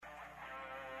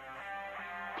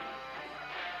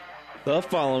The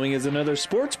following is another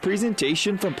sports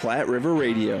presentation from Platte River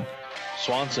Radio.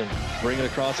 Swanson bringing it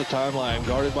across the timeline,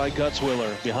 guarded by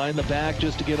Gutzwiller. Behind the back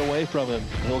just to get away from him.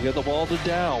 He'll get the ball to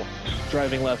Dow.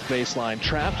 Driving left baseline,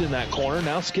 trapped in that corner.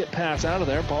 Now skip pass out of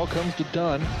there. Ball comes to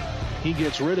Dunn. He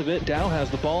gets rid of it. Dow has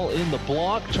the ball in the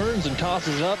block, turns and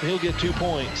tosses up. He'll get 2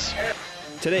 points.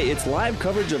 Today, it's live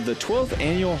coverage of the 12th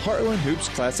annual Heartland Hoops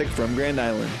Classic from Grand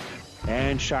Island.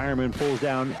 And Shireman pulls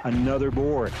down another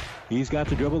board. He's got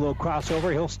the dribble, little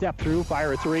crossover. He'll step through,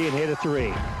 fire a three, and hit a three.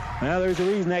 Now, there's a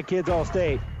reason that kid's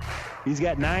All-State. He's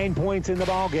got 9 points in the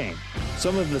ball game.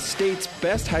 Some of the state's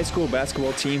best high school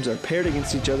basketball teams are paired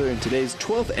against each other in today's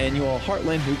 12th annual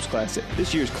Heartland Hoops Classic.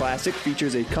 This year's Classic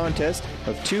features a contest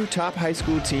of 2 top high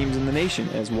school teams in the nation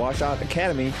as Washout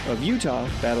Academy of Utah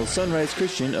battles Sunrise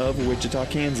Christian of Wichita,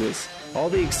 Kansas. All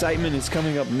the excitement is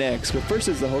coming up next, but first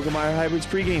is the Hoegemeyer Hybrids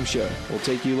pregame show. We'll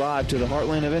take you live to the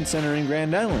Heartland Event Center in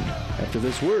Grand Island after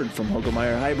this word from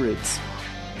Hoegemeyer Hybrids.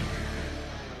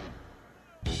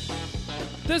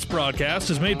 This broadcast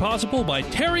is made possible by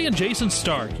Terry and Jason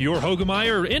Stark, your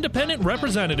Hoegemeyer independent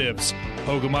representatives.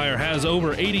 Hoegemeyer has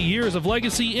over 80 years of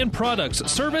legacy in products,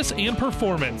 service, and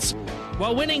performance.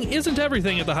 While winning isn't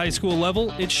everything at the high school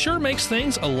level, it sure makes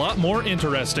things a lot more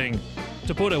interesting.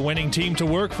 To put a winning team to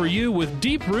work for you with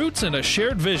deep roots and a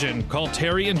shared vision, call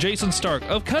Terry and Jason Stark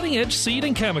of Cutting Edge Seed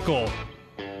and Chemical.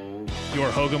 Your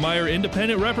Hoegemeyer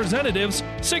independent representatives,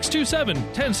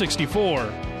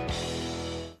 627-1064.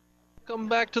 Welcome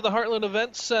back to the Heartland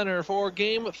Event Center for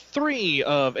Game 3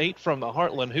 of 8 from the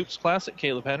Heartland Hoops Classic.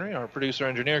 Caleb Henry, our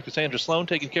producer-engineer, Cassandra Sloan,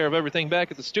 taking care of everything back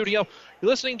at the studio. You're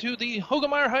listening to the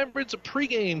Hoegemeyer Hybrids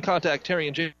pregame. Contact Terry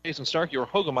and Jason Stark, your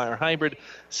Hoegemeyer Hybrid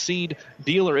seed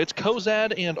dealer. It's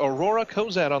Cozad and Aurora.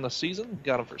 Cozad on the season.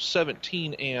 Got them for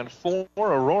 17-4.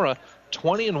 Aurora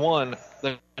 20-1.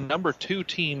 The number 2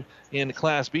 team in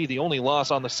Class B. The only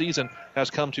loss on the season has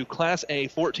come to Class A,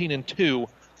 14-2.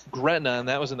 Gretna, and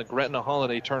that was in the Gretna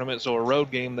Holiday Tournament, so a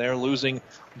road game there, losing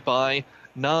by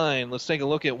 9. Let's take a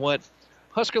look at what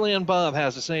Huskerland Bob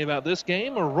has to say about this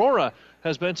game. Aurora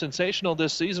has been sensational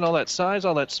this season, all that size,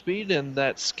 all that speed, and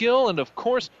that skill, and of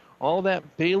course, all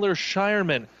that Baylor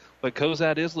Shireman. But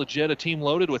Cozad is legit, a team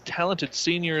loaded with talented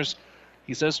seniors.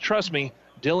 He says, trust me,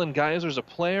 Dylan Geiser's a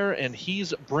player, and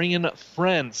he's bringing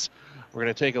friends. We're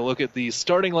going to take a look at the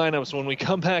starting lineups when we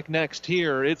come back next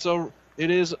here. It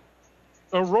is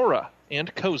Aurora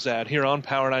and Cozad here on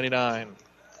Power 99.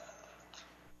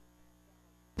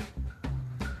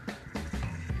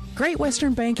 Great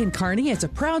Western Bank in Kearney is a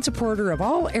proud supporter of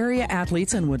all area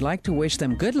athletes and would like to wish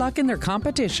them good luck in their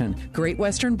competition. Great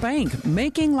Western Bank,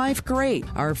 making life great.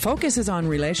 Our focus is on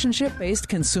relationship-based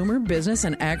consumer, business,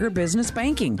 and agribusiness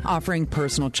banking, offering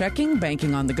personal checking,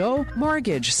 banking on the go,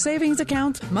 mortgage, savings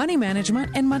accounts, money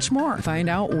management, and much more. Find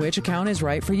out which account is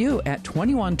right for you at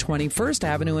 2120 First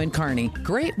Avenue in Kearney.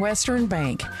 Great Western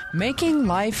Bank, making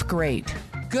life great.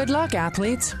 Good luck,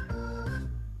 athletes.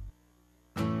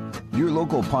 Your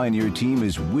local Pioneer team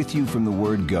is with you from the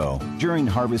word go during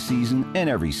harvest season and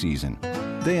every season.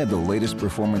 They have the latest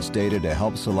performance data to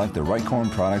help select the right corn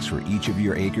products for each of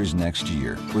your acres next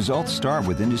year. Results start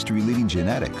with industry-leading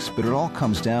genetics, but it all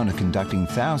comes down to conducting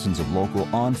thousands of local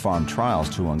on-farm trials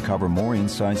to uncover more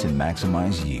insights and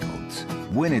maximize yields.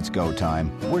 When it's go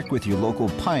time, work with your local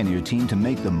Pioneer team to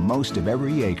make the most of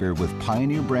every acre with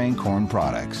Pioneer brand corn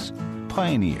products.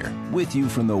 Pioneer, with you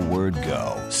from the word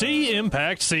go. See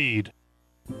Impact Seed.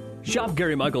 Shop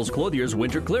Gary Michaels Clothier's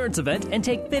winter clearance event and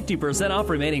take 50% off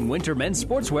remaining winter men's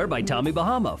sportswear by Tommy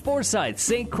Bahama, Forsyth,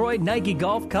 St. Croix, Nike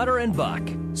Golf, Cutter, and Buck.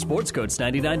 Sports coats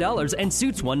 $99 and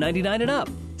suits $199 and up.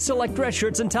 Select dress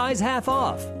shirts and ties half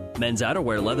off. Men's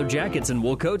outerwear, leather jackets, and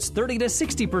wool coats 30 to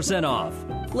 60% off.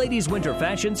 Ladies' winter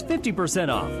fashions 50%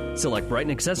 off. Select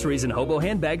Brighton accessories and hobo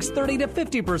handbags 30 to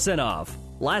 50% off.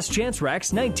 Last chance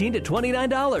racks $19 to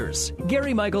 $29.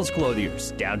 Gary Michaels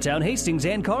Clothiers, downtown Hastings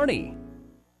and Kearney.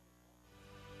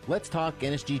 Let's talk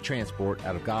NSG Transport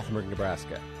out of Gothenburg,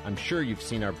 Nebraska. I'm sure you've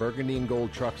seen our burgundy and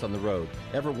gold trucks on the road.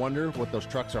 Ever wonder what those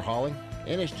trucks are hauling?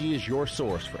 NSG is your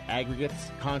source for aggregates,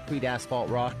 concrete,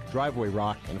 asphalt rock, driveway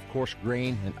rock, and of course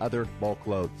grain and other bulk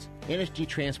loads. NSG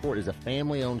Transport is a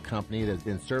family-owned company that has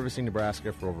been servicing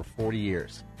Nebraska for over 40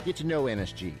 years. Get to know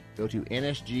NSG. Go to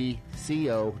nsgco.com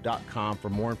for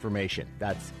more information.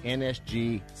 That's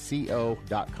nsgco.com.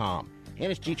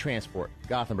 NSG Transport,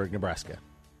 Gothenburg, Nebraska.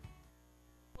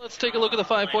 Let's take a look at the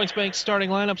 5 Points Bank starting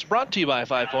lineups brought to you by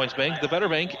 5 Points Bank, the better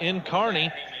bank in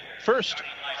Kearney. First,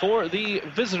 for the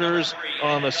visitors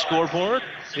on the scoreboard,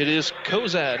 it is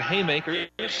Cozad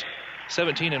Haymakers,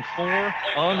 17-4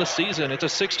 on the season. It's a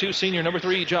 6'2 senior, number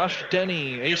 3, Josh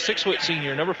Denny, a 6'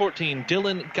 senior, number 14,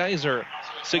 Dylan Geiser,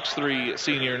 6'3",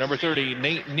 senior, number 30,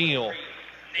 Nate Neal.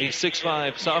 A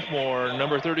 6'5", sophomore,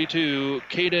 number 32,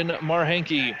 Caden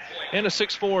Marhanke. And a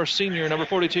 6'4", senior, number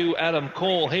 42, Adam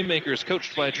Cole. Haymakers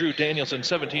coached by Drew Danielson,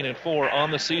 17-4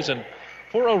 on the season.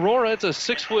 For Aurora, it's a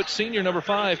 6-foot senior, number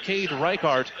 5, Cade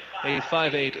Reichart. A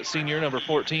 5'8", senior, number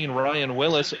 14, Ryan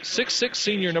Willis. 6'6",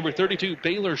 senior, number 32,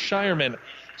 Baylor Shireman.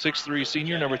 6'3",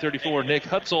 senior, number 34, Nick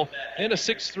Hutzel. And a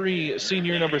 6'3",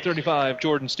 senior, number 35,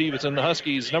 Jordan Stevenson. The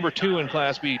Huskies, number 2 in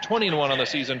Class B, 20-1 on the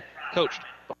season, coached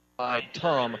by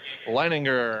Tom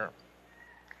Leininger.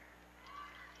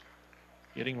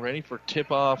 Getting ready for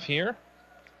tip-off here.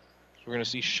 So we're going to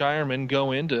see Shireman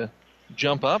go in to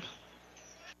jump up.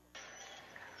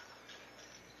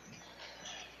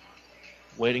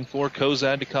 Waiting for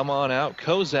Cozad to come on out.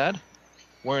 Cozad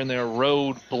wearing their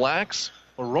road blacks.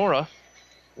 Aurora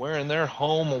wearing their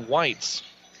home whites.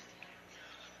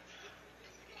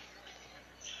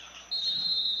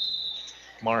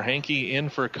 Marhanke in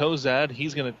for Cozad.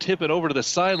 He's going to tip it over to the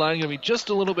sideline. Going to be just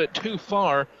a little bit too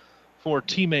far for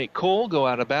teammate Cole. Go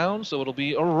out of bounds. So it'll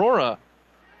be Aurora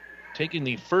taking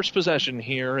the first possession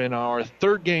here in our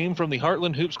third game from the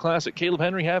Heartland Hoops Classic. Caleb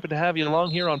Henry, happy to have you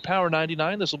along here on Power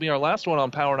 99. This will be our last one on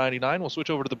Power 99. We'll switch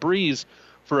over to the Breeze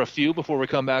for a few before we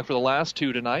come back for the last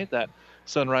two tonight. That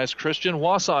Sunrise Christian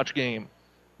Wasatch game.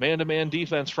 Man-to-man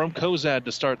defense from Cozad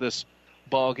to start this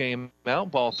ball game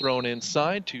out. Ball thrown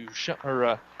inside to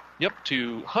Hutzel,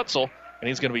 and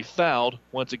he's going to be fouled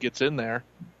once it gets in there.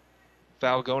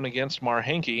 Foul going against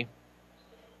Marhanke.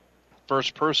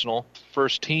 First personal,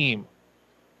 first team.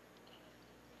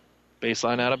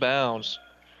 Baseline out of bounds.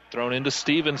 Thrown into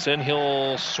Stevenson.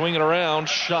 He'll swing it around.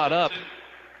 Shot up.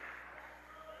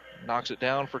 Knocks it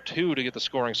down for 2 to get the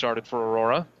scoring started for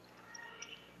Aurora.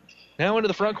 Now into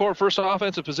the front court. First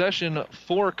offensive possession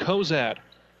for Cozad.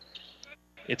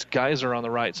 It's Geyser on the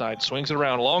right side. Swings it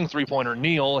around. Long three-pointer.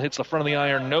 Neal hits the front of the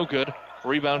iron. No good.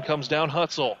 Rebound comes down.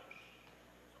 Hutzel.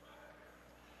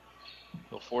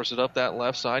 He'll force it up that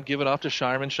left side. Give it off to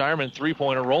Shireman. Shireman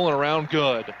three-pointer. Rolling around.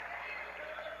 Good.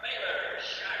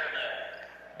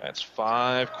 That's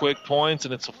 5 quick points,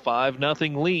 and it's a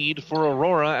 5-0 lead for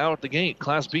Aurora out the gate.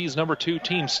 Class B's number 2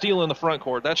 team steal in the front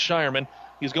court. That's Shireman.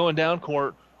 He's going down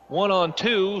court.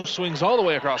 1-on-2. Swings all the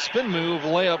way across. Spin move.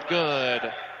 Layup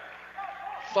good.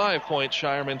 5 points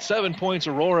Shireman, 7 points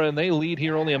Aurora, and they lead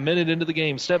here only a minute into the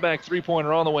game. Step back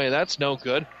three-pointer on the way. That's no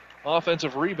good.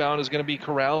 Offensive rebound is going to be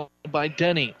corralled by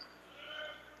Denny.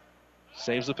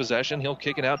 Saves the possession. He'll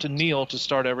kick it out to Neal to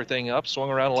start everything up. Swung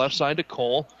around the left side to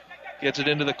Cole. Gets it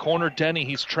into the corner. Denny,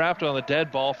 he's trapped on the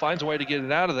dead ball. Finds a way to get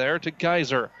it out of there to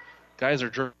Geyser. Geyser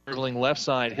dribbling left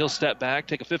side. He'll step back,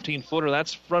 take a 15-footer.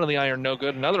 That's front of the iron, no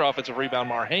good. Another offensive rebound,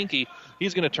 Marhanke.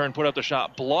 He's going to turn, put up the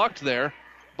shot. Blocked there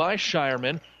by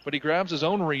Shireman, but he grabs his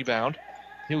own rebound.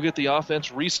 He'll get the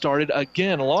offense restarted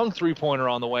again. A long three-pointer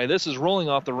on the way. This is rolling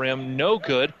off the rim. No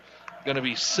good. Going to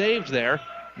be saved there.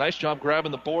 Nice job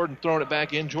grabbing the board and throwing it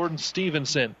back in. Jordan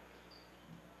Stevenson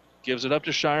gives it up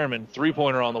to Shireman.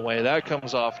 Three-pointer on the way. That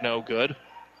comes off no good.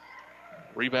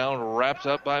 Rebound wrapped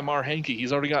up by Marhanke.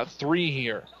 He's already got 3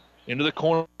 here. Into the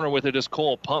corner with it is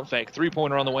Cole. Pump fake.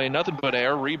 Three-pointer on the way. Nothing but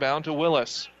air. Rebound to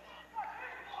Willis.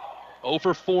 0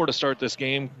 for 4 to start this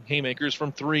game. Haymakers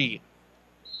from 3.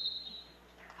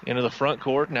 Into the front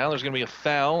court. Now there's going to be a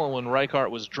foul when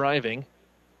Reichart was driving.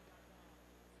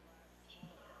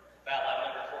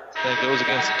 That goes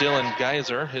against Dylan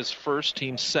Geyser, his first,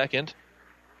 team second.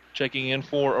 Checking in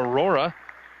for Aurora.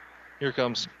 Here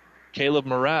comes Caleb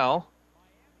Morale.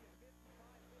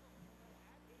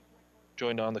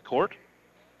 Joined on the court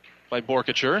by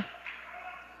Borkacher.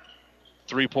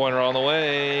 Three-pointer on the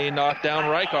way. Knocked down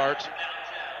Reichart.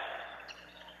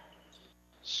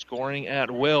 Scoring at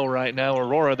will right now,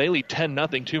 Aurora. They lead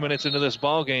 10-0, 2 minutes into this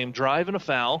ball game. Drive and a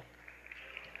foul.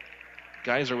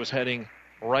 Geyser was heading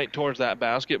right towards that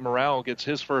basket. Morale gets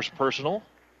his first personal,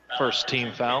 first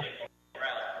team foul.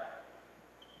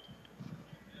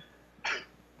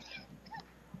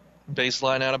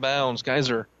 Baseline out of bounds.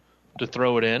 Geyser to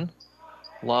throw it in.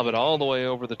 Lob it all the way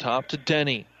over the top to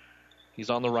Denny. He's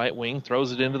on the right wing,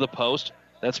 throws it into the post.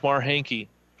 That's Marhanke.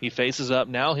 He faces up.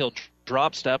 Now he'll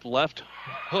drop step, left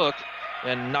hook,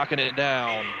 and knocking it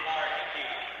down.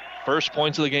 First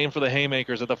points of the game for the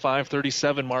Haymakers at the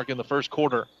 5:37 mark in the first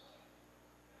quarter.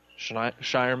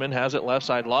 Shireman has it left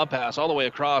side. Lob pass all the way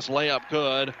across. Layup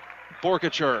good.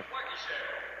 Borkacher.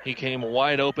 He came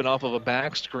wide open off of a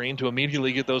back screen to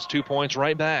immediately get those 2 points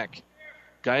right back.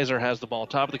 Geyser has the ball.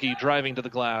 Top of the key, driving to the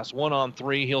glass.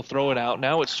 1-on-3. He'll throw it out.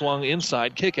 Now it's swung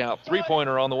inside. Kick out.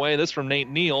 Three-pointer on the way. This from Nate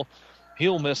Neal.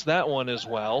 He'll miss that one as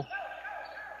well.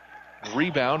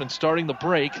 Rebound and starting the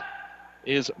break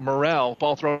is Morrell.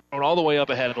 Ball thrown all the way up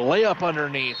ahead. Layup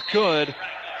underneath. Good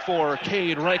for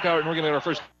Cade Reichart, and we're going to get our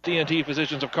first ENT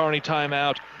Physicians of Kearney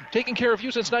timeout. Taking care of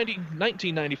you since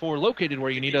 1994, located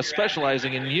where you need us,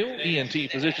 specializing in you, ENT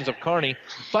Physicians of Kearney.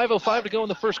 5:05 to go in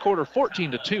the first quarter,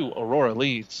 14-2, Aurora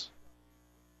leads.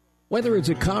 Whether it's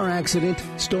a car accident,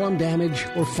 storm damage,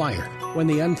 or fire, when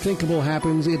the unthinkable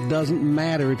happens, it doesn't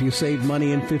matter if you save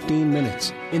money in 15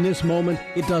 minutes. In this moment,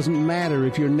 it doesn't matter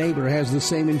if your neighbor has the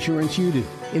same insurance you do.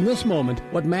 In this moment,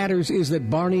 what matters is that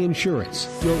Barney Insurance,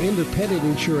 your independent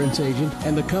insurance agent,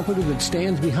 and the company that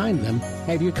stands behind them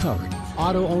have you covered.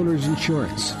 Auto Owners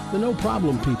Insurance, the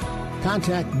no-problem people.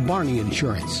 Contact Barney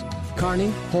Insurance.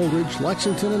 Kearney, Holdridge,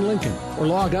 Lexington, and Lincoln, or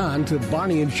log on to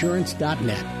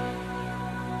barneyinsurance.net.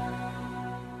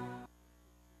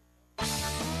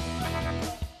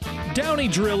 Downey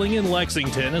Drilling in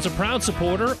Lexington is a proud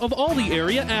supporter of all the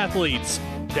area athletes.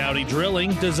 Downey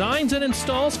Drilling designs and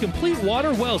installs complete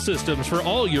water well systems for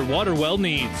all your water well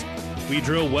needs. We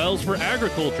drill wells for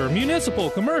agriculture, municipal,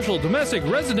 commercial, domestic,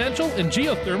 residential, and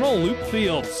geothermal loop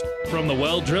fields. From the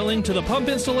well drilling to the pump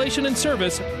installation and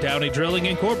service, Downey Drilling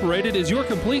Incorporated is your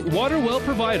complete water well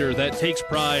provider that takes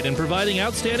pride in providing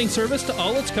outstanding service to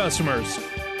all its customers.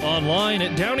 Online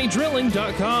at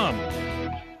downeydrilling.com.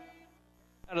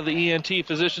 Out of the ENT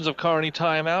Physicians of Kearney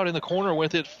timeout, in the corner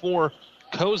with it for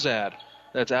Cozad.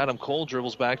 That's Adam Cole,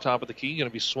 dribbles back top of the key, going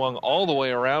to be swung all the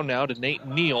way around now to Nate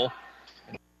Neal.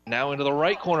 Now into the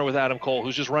right corner with Adam Cole,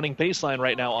 who's just running baseline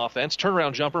right now offense.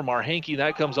 Turnaround jumper, Marhanke,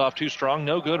 that comes off too strong.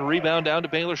 No good. Rebound down to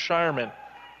Baylor Shireman.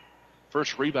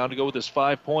 First rebound to go with his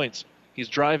 5 points. He's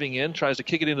driving in, tries to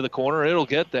kick it into the corner. It'll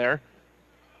get there.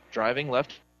 Driving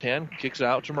left hand, kicks it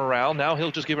out to Morale. Now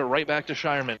he'll just give it right back to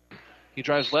Shireman. He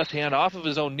drives left hand off of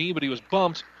his own knee, but he was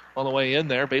bumped on the way in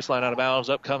there. Baseline out of bounds,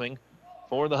 upcoming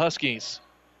for the Huskies.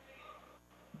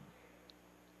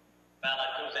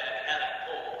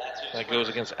 That goes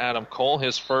against Adam Cole,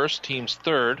 his first, team's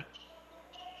third.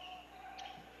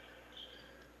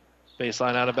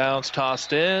 Baseline out of bounds,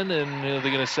 tossed in, and they're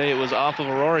going to say it was off of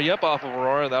Aurora. Yep, off of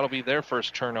Aurora. That'll be their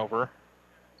first turnover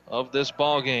of this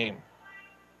ball game.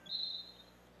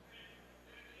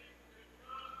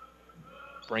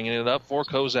 Bringing it up for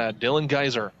Cozad. Dylan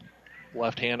Geyser.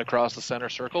 Left hand across the center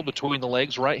circle, between the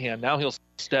legs, right hand. Now he'll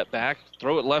step back,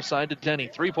 throw it left side to Denny.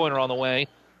 Three-pointer on the way.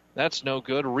 That's no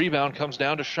good. Rebound comes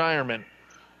down to Shireman.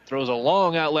 Throws a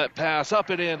long outlet pass, up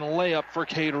and in, layup for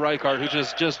Cade Reichart,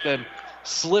 who's just been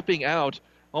slipping out,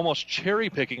 almost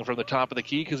cherry-picking from the top of the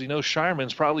key because he knows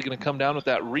Shireman's probably going to come down with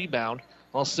that rebound,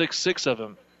 all 6'6" of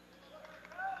him.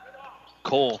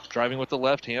 Cole driving with the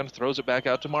left hand, throws it back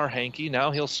out to Marhanke.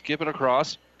 Now he'll skip it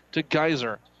across to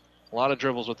Geyser. A lot of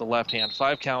dribbles with the left hand.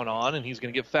 5 count on, and he's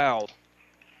going to get fouled.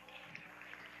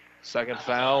 Second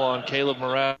foul on Caleb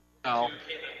Morrell.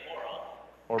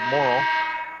 Or Morrill.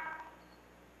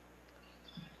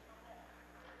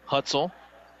 Hutzel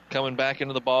coming back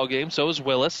into the ball game. So is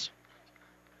Willis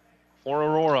for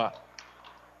Aurora.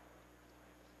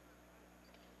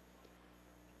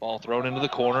 Ball thrown into the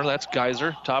corner. That's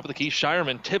Geyser. Top of the key.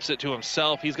 Shireman tips it to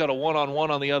himself. He's got a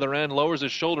one-on-one on the other end. Lowers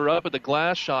his shoulder up at the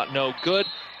glass. Shot no good.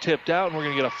 Tipped out, and we're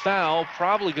going to get a foul.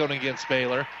 Probably going against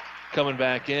Baylor. Coming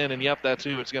back in, and yep, that's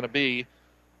who it's going to be.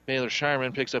 Baylor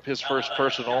Shireman picks up his first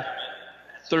personal.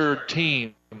 Third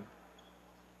team.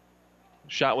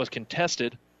 Shot was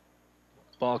contested.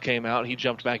 Ball came out. He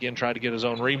jumped back in, tried to get his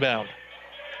own rebound.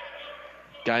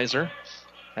 Geyser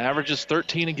averages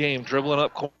 13 a game, dribbling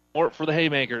up court for the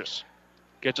Haymakers.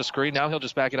 Gets a screen. Now he'll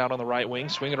just back it out on the right wing.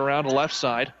 Swing it around to left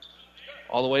side.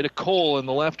 All the way to Cole in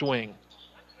the left wing.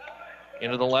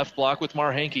 Into the left block with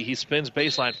Marhanke. He spins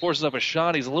baseline. Forces up a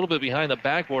shot. He's a little bit behind the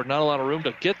backboard. Not a lot of room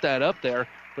to get that up there.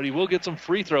 But he will get some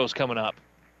free throws coming up.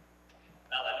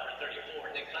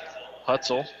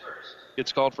 Hutzel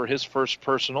gets called for his first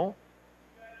personal.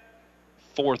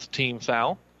 4th team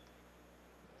foul.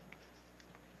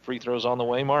 Free throws on the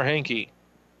way. Marhanke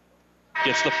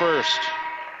gets the first.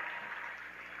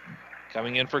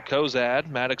 Coming in for Cozad,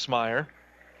 Maddox Meyer.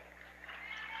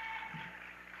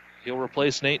 He'll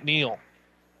replace Nate Neal.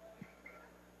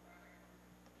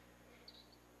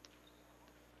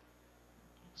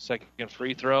 Second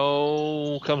free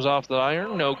throw comes off the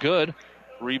iron. No good.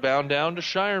 Rebound down to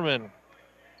Shireman.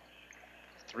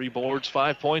 3 boards,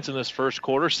 5 points in this first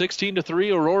quarter.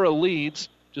 16-3, Aurora leads.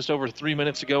 Just over 3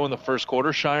 minutes to go in the first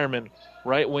quarter. Shireman,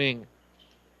 right wing.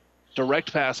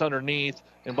 Direct pass underneath.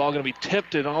 And ball going to be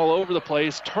tipped and all over the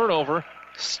place. Turnover.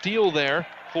 Steal there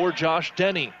for Josh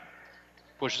Denny.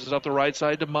 Pushes it up the right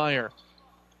side to Meyer.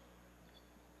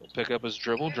 He'll pick up his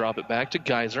dribble, drop it back to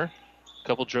Geyser.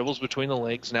 Couple dribbles between the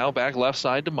legs. Now back left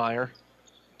side to Meyer.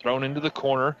 Thrown into the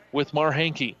corner with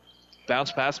Marhanke.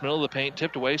 Bounce pass, middle of the paint,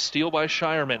 tipped away, steal by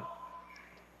Shireman.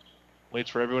 Waits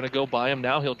for everyone to go by him.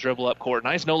 Now he'll dribble up court.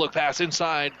 Nice no-look pass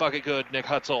inside. Bucket good, Nick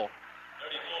Hutzel.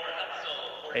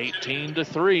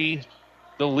 18-3,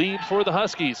 the lead for the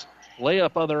Huskies.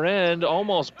 Layup other end,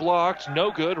 almost blocked,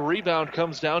 no good. Rebound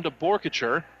comes down to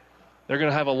Borkacher. They're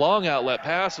going to have a long outlet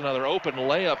pass, another open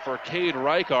layup for Cade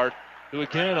Reichart, who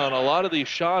again on a lot of these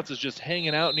shots is just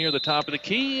hanging out near the top of the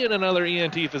key, and another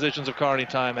ENT Physicians of Kearney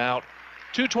timeout.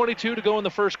 2:22 to go in the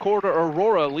first quarter.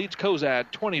 Aurora leads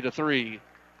Cozad 20-3.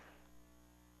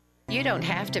 You don't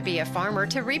have to be a farmer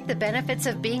to reap the benefits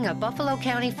of being a Buffalo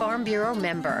County Farm Bureau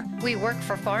member. We work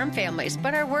for farm families,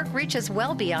 but our work reaches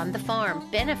well beyond the farm,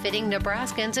 benefiting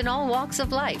Nebraskans in all walks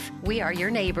of life. We are your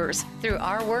neighbors. Through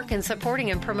our work in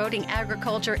supporting and promoting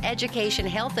agriculture, education,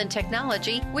 health, and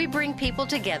technology, we bring people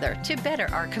together to better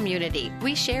our community.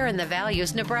 We share in the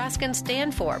values Nebraskans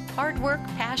stand for: hard work,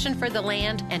 passion for the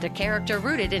land, and a character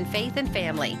rooted in faith and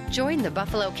family. Join the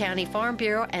Buffalo County Farm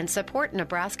Bureau and support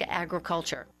Nebraska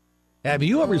agriculture. Have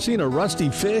you ever seen a rusty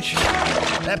fish?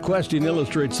 That question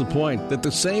illustrates the point that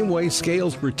the same way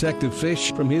scales protect a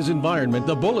fish from his environment,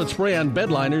 the bullet spray on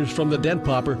bed liners from the Dent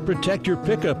Popper protect your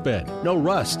pickup bed. No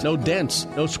rust, no dents,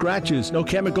 no scratches, no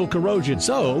chemical corrosion.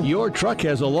 So your truck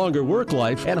has a longer work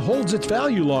life and holds its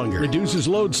value longer, reduces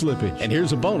load slippage. And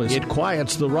here's a bonus: it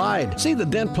quiets the ride. See the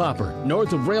Dent Popper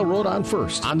north of Railroad on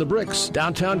First, on the Bricks,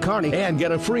 downtown Kearney, and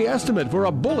get a free estimate for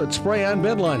a bullet spray on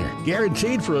bed liner,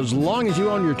 guaranteed for as long as you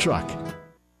own your truck.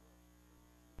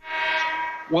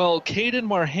 Well, Caden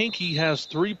Marhanke has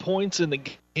 3 points in the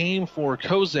game for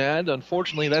Cozad.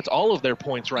 Unfortunately, that's all of their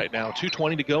points right now.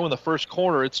 2:20 to go in the first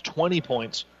quarter. It's 20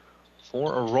 points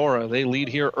for Aurora. They lead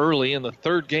here early in the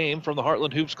third game from the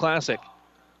Heartland Hoops Classic.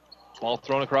 Ball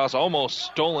thrown across, almost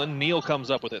stolen. Neal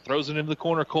comes up with it, throws it into the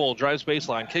corner. Cole drives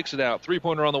baseline, kicks it out.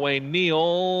 Three-pointer on the way.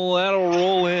 Neal, that'll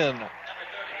roll in.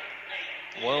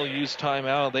 Well-used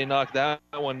timeout. They knocked that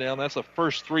one down. That's the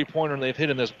first three-pointer they've hit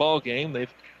in this ball game.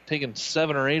 They've taken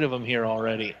 7 or 8 of them here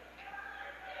already.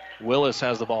 Willis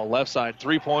has the ball left side.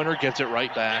 Three-pointer, gets it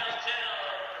right back.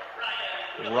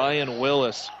 Ryan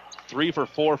Willis, 3 for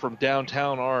 4 from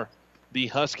downtown are the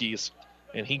Huskies,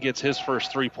 and he gets his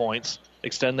first 3 points.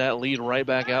 Extend that lead right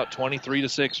back out,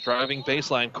 23-6. Driving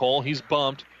baseline, Cole. He's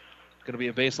bumped. Going to be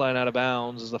a baseline out of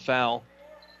bounds is the foul.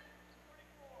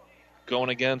 Going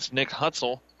against Nick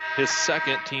Hutzel, his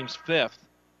second, team's 5th.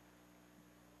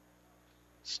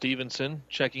 Stevenson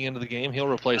checking into the game. He'll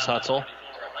replace Hutzel.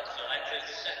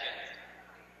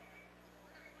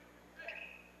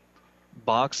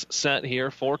 Box set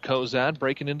here for Cozad,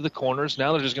 breaking into the corners.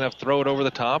 Now they're just going to have to throw it over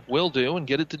the top. Will do, and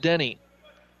get it to Denny.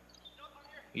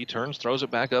 He turns, throws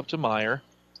it back up to Meyer.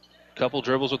 Couple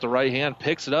dribbles with the right hand,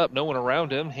 picks it up, no one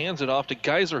around him, hands it off to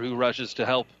Geyser, who rushes to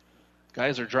help.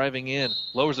 Geyser driving in,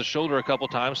 lowers the shoulder a couple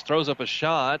times, throws up a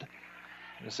shot.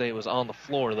 I'm going to say it was on the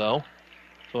floor, though.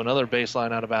 So another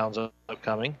baseline out of bounds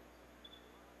upcoming.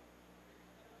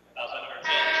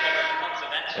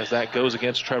 As that goes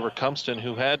against Trevor Cumpston,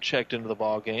 who had checked into the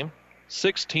ball game.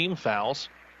 6 team fouls.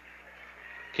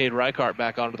 Cade Reichart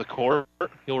back onto the court.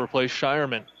 He'll replace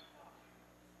Shireman.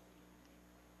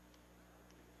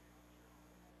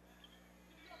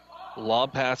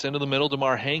 Lob pass into the middle to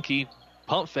Marhanke.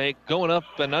 Pump fake, going up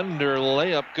and under,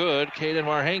 layup good. Caden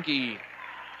Marhanke.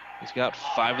 He's got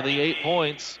 5 of the 8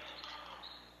 points.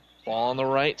 Ball on the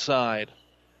right side.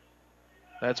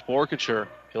 That's Borkacher.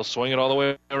 He'll swing it all the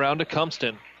way around to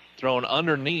Cumpston. Thrown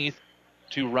underneath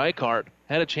to Reichart.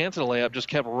 Had a chance at a layup, just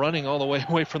kept running all the way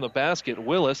away from the basket.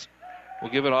 Willis will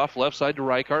give it off left side to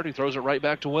Reichart. He throws it right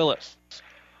back to Willis.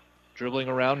 Dribbling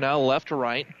around now left to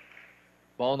right.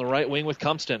 Ball in the right wing with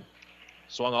Cumpston.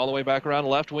 Swung all the way back around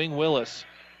left wing, Willis.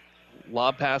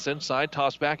 Lob pass inside,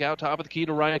 tossed back out top of the key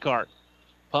to Reichart.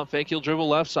 Pump fake, he'll dribble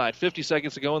left side. 50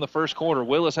 seconds to go in the first quarter.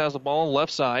 Willis has the ball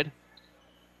left side.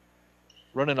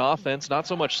 Running offense, not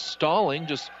so much stalling,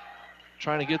 just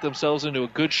trying to get themselves into a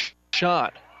good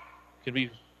shot. Can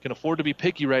afford to be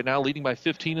picky right now, leading by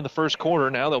 15 in the first quarter.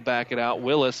 Now they'll back it out.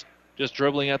 Willis just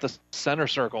dribbling at the center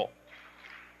circle.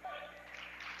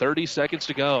 30 seconds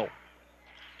to go.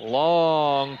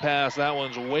 Long pass. That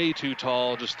one's way too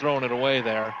tall. Just throwing it away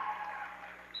there.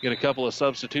 Get a couple of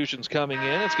substitutions coming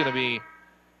in. It's going to be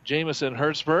Jamison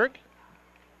Hertzberg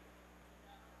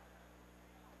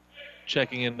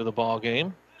checking into the ball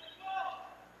game.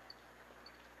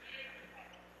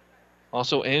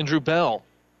 Also Andrew Bell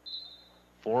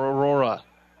for Aurora.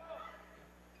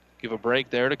 Give a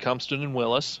break there to Cumpston and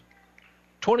Willis.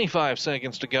 25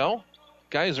 seconds to go.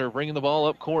 Geyser bringing the ball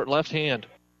up court, left hand.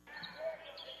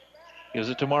 Gives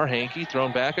it to Marhanke,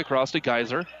 thrown back across to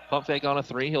Geyser. Pump fake on a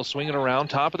three. He'll swing it around.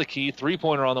 Top of the key.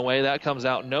 Three-pointer on the way. That comes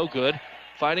out no good.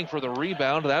 Fighting for the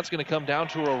rebound. That's going to come down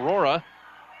to Aurora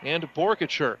and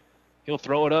Borkacher. He'll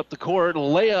throw it up the court.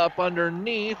 Layup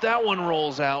underneath. That one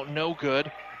rolls out. No good.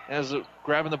 As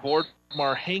grabbing the board,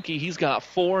 Marhanke, he's got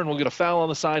 4, and we'll get a foul on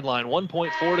the sideline.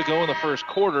 1.4 to go in the first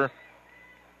quarter.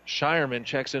 Shireman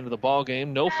checks into the ball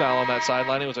game. No foul on that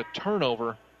sideline. It was a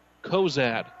turnover.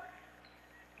 Cozad.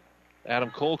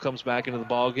 Adam Cole comes back into the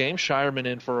ball game. Shireman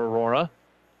in for Aurora.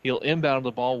 He'll inbound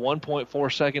the ball.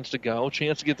 1.4 seconds to go.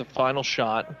 Chance to get the final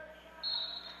shot.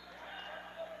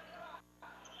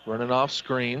 Running off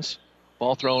screens.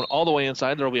 Ball thrown all the way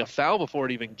inside. There will be a foul before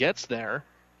it even gets there.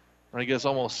 Or I guess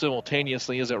almost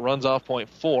simultaneously as it runs off point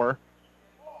 4.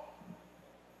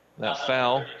 That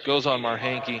foul goes on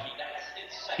Marhanke.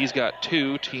 He's got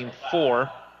 2, team 4.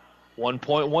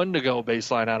 1.1 to go,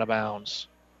 baseline out of bounds.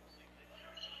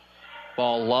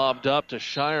 Ball lobbed up to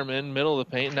Shireman, middle of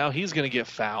the paint. Now he's going to get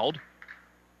fouled.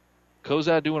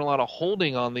 Cozad doing a lot of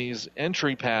holding on these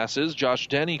entry passes. Josh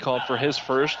Denny called for his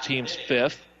first, team's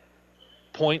 5th.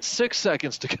 0.6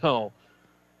 seconds to go.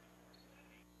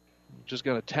 Just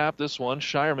going to tap this one.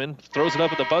 Shireman throws it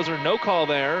up at the buzzer. No call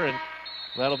there, and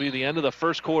that'll be the end of the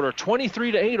first quarter.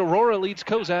 23-8, Aurora leads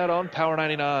Cozad on Power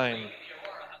 99.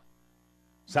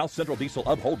 South Central Diesel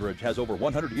of Holdridge has over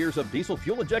 100 years of diesel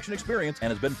fuel injection experience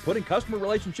and has been putting customer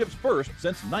relationships first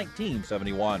since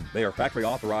 1971. They are factory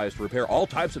authorized to repair all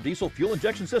types of diesel fuel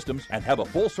injection systems and have a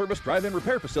full-service drive-in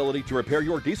repair facility to repair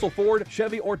your diesel Ford,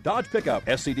 Chevy, or Dodge pickup.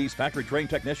 SCD's factory-trained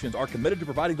technicians are committed to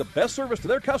providing the best service to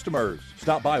their customers.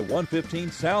 Stop by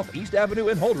 115 South East Avenue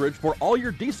in Holdridge for all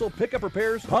your diesel pickup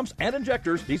repairs, pumps and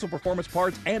injectors, diesel performance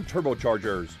parts, and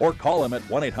turbochargers. Or call them at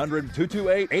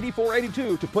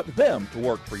 1-800-228-8482 to put them to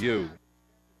work for you.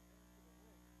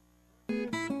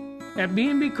 At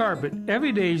B&B Carpet,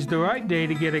 every day is the right day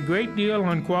to get a great deal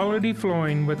on quality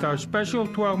flooring with our special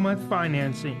 12-month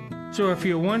financing. So if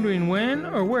you're wondering when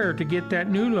or where to get that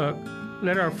new look,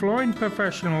 let our flooring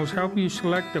professionals help you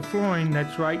select the flooring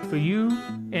that's right for you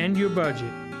and your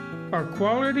budget. Our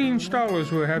quality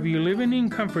installers will have you living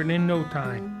in comfort in no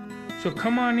time. So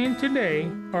come on in today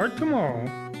or tomorrow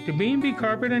to B&B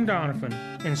Carpet and Donovan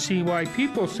and see why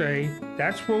people say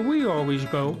that's where we always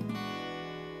go.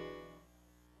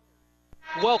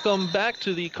 Welcome back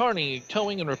to the Kearney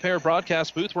Towing and Repair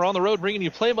broadcast booth. We're on the road bringing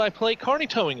you play-by-play. Kearney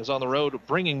Towing is on the road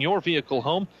bringing your vehicle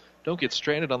home. Don't get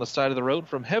stranded on the side of the road.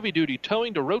 From heavy-duty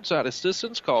towing to roadside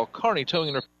assistance, call Kearney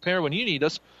Towing and Repair when you need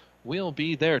us. We'll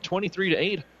be there.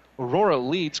 23-8, Aurora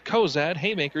leads Cozad.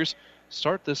 Haymakers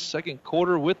start this second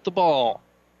quarter with the ball.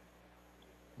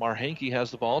 Marhanke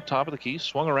has the ball, top of the key,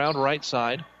 swung around right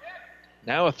side.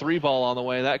 Now a 3-ball on the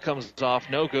way. That comes off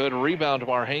no good. Rebound to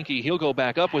Marhanke. He'll go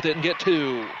back up with it and get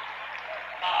 2.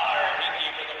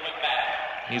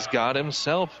 He's got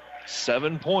himself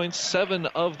 7 points, 7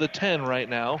 of the 10 right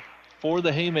now for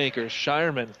the Haymakers.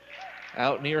 Shireman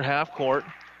out near half court.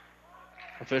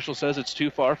 Official says it's too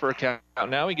far for a count.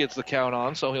 Now he gets the count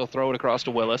on, so he'll throw it across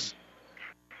to Willis.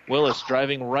 Willis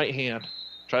driving right hand.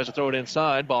 Tries to throw it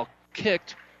inside. Ball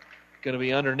kicked. Going to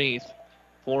be underneath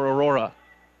for Aurora.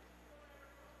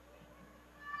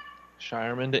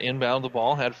 Shireman to inbound the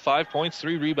ball. Had 5 points,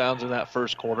 3 rebounds in that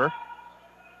first quarter.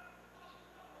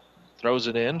 Throws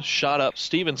it in. Shot up.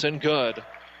 Stevenson, good.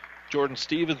 Jordan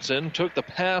Stevenson took the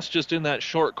pass just in that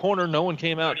short corner. No one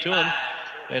came out to him,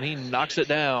 and he knocks it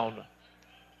down.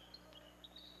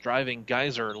 Driving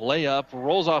Geyser. Layup.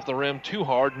 Rolls off the rim too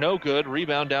hard. No good.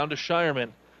 Rebound down to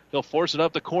Shireman. He'll force it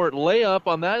up the court. Layup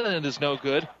on that end is no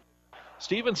good.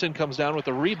 Stevenson comes down with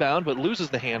the rebound but loses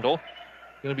the handle.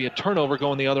 Going to be a turnover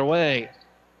going the other way.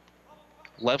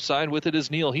 Left side with it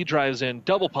is Neal. He drives in.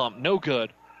 Double pump. No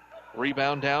good.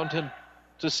 Rebound down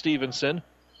to Stevenson.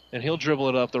 And he'll dribble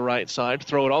it up the right side.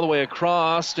 Throw it all the way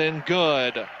across and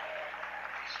good.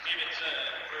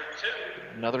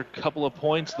 Another couple of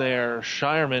points there.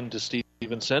 Shireman to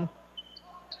Stevenson.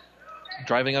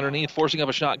 Driving underneath, forcing up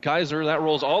a shot. Geyser, that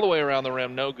rolls all the way around the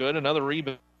rim. No good. Another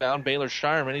rebound. Baylor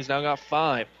Shireman. He's now got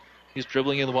 5. He's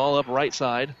dribbling in the ball up right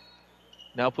side.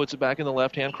 Now puts it back in the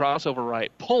left-hand crossover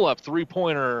right. Pull-up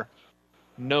three-pointer.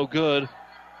 No good.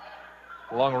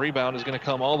 Long rebound is going to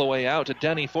come all the way out to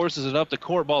Denny. Forces it up the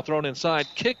court. Ball thrown inside.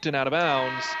 Kicked and out of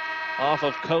bounds. Off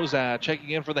of Cozad.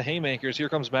 Checking in for the Haymakers. Here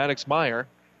comes Maddox Meyer.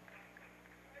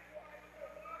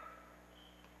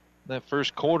 That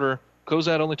first quarter,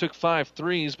 Cozad only took 5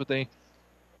 threes, but they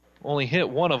only hit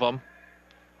 1 of them.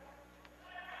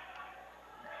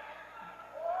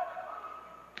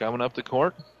 Coming up the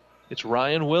court, it's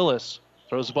Ryan Willis.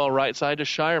 Throws the ball right side to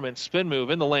Shireman. Spin move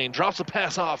in the lane. Drops the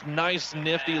pass off. Nice,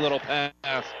 nifty little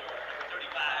pass.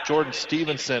 Jordan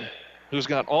Stevenson, who's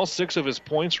got all 6 of his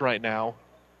points right now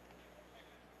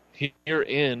here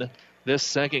in this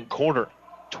second quarter.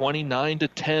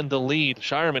 29-10 the lead.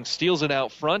 Shireman steals it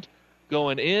out front.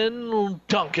 Going in,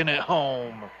 dunking it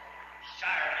home.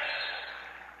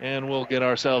 And we'll get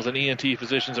ourselves an ENT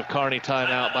Physicians of Kearney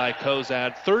timeout by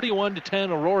Cozad.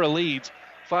 31-10, Aurora leads.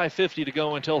 5:50 to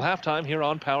go until halftime here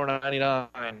on Power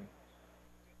 99.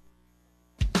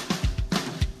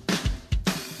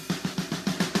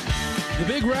 The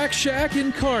Big Rack Shack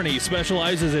in Kearney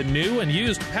specializes in new and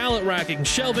used pallet racking,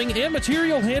 shelving, and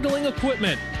material handling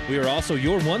equipment. We are also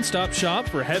your one-stop shop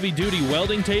for heavy-duty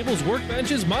welding tables,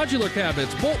 workbenches, modular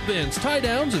cabinets, bolt bins,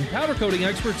 tie-downs, and powder coating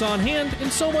experts on hand,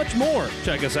 and so much more.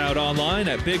 Check us out online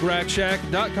at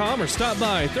BigRackShack.com or stop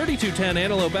by 3210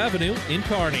 Antelope Avenue in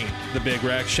Kearney. The Big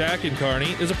Rack Shack in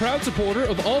Kearney is a proud supporter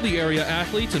of all the area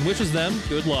athletes and wishes them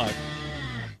good luck.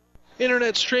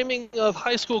 Internet streaming of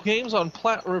high school games on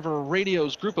Platte River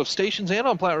Radio's group of stations and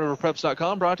on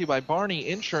PlatteRiverPreps.com, brought to you by Barney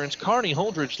Insurance, Kearney,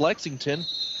 Holdridge, Lexington,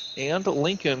 and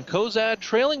Lincoln. Cozad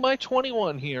trailing by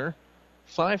 21 here.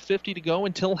 5:50 to go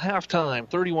until halftime.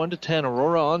 31-10,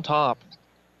 Aurora on top.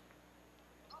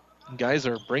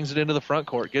 Geyser brings it into the front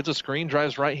court, gets a screen,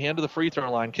 drives right hand to the free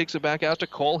throw line, kicks it back out to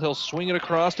Cole. He'll swing it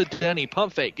across to Denny.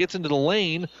 Pump fake, gets into the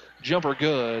lane. Jumper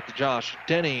good to Josh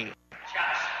Denny.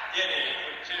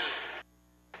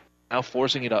 Now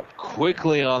forcing it up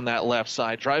quickly on that left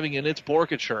side. Driving in, it's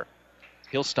Borkacher.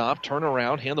 He'll stop, turn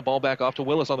around, hand the ball back off to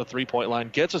Willis on the three-point line.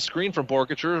 Gets a screen from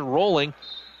Borkacher, rolling.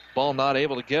 Ball not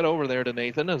able to get over there to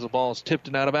Nathan as the ball is tipped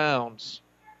and out of bounds.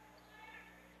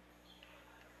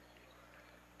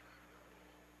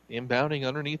 Inbounding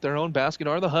underneath their own basket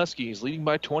are the Huskies, leading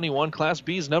by 21, Class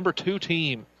B's number 2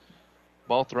 team.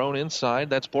 Ball thrown inside.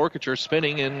 That's Borkacher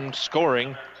spinning and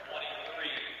scoring.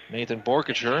 Nathan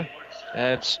Borkacher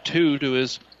adds 2 to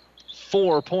his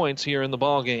 4 points here in the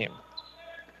ball game.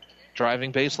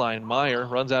 Driving baseline, Meyer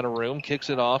runs out of room, kicks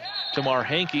it off to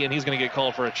Marhanke, and he's going to get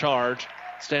called for a charge.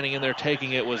 Standing in there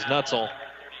taking it was Nutzel.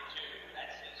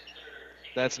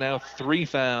 That's now 3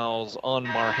 fouls on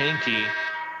Marhanke.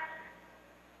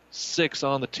 6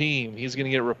 on the team. He's going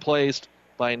to get replaced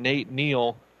by Nate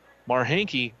Neal.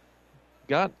 Marhanke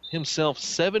got himself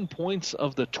 7 points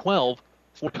of the 12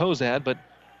 for Cozad, but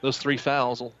those 3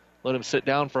 fouls will let him sit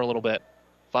down for a little bit.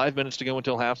 5 minutes to go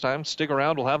until halftime. Stick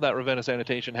around. We'll have that Ravenna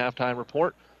Sanitation halftime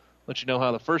report. Let you know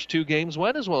how the first 2 games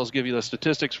went, as well as give you the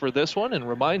statistics for this one and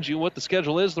remind you what the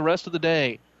schedule is the rest of the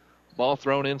day. Ball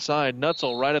thrown inside.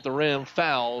 Nutzel right at the rim.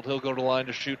 Fouled. He'll go to the line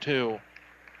to shoot 2.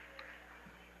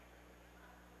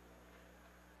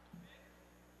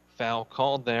 Foul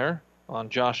called there on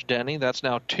Josh Denny. That's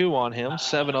now 2 on him.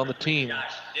 7 on the team.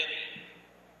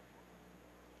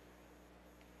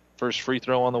 First free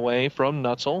throw on the way from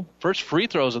Nutzel. First free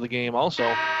throws of the game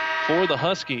also for the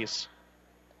Huskies.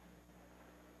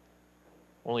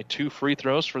 Only 2 free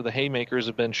throws for the Haymakers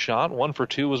have been shot. 1 for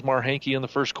 2 was Marhanke in the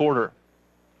first quarter.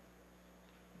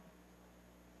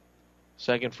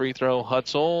 Second free throw,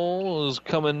 Hutzel is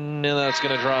coming in. That's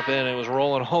going to drop in. It was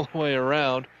rolling all the way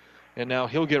around. And now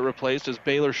he'll get replaced as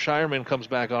Baylor Shireman comes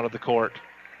back onto the court.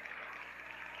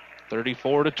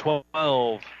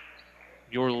 34-12.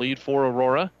 Your lead for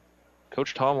Aurora.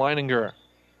 Coach Tom Leininger.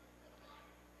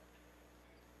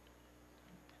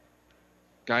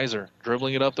 Geyser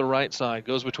dribbling it up the right side.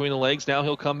 Goes between the legs. Now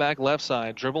he'll come back left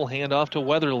side. Dribble handoff to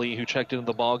Weatherly, who checked into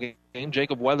the ball game.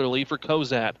 Jacob Weatherly for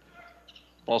Cozad.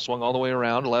 Ball swung all the way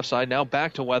around. Left side now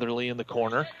back to Weatherly in the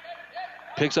corner.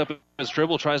 Picks up his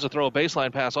dribble. Tries to throw a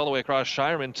baseline pass all the way across.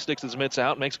 Shireman sticks his mitts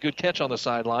out. Makes a good catch on the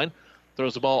sideline.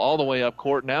 Throws the ball all the way up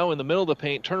court. Now in the middle of the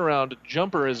paint. Turnaround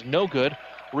jumper is no good.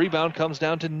 Rebound comes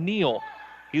down to Neal.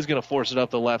 He's going to force it up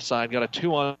the left side. Got a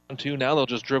 2-on-2. Now they'll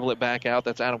just dribble it back out.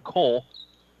 That's Adam Cole.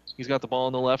 He's got the ball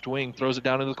in the left wing. Throws it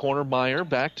down into the corner. Meyer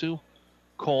back to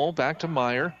Cole. Back to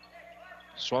Meyer.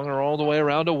 Swung her all the way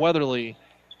around to Weatherly.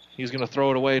 He's going to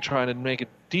throw it away, trying to make a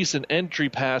decent entry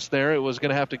pass there. It was going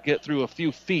to have to get through a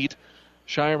few feet.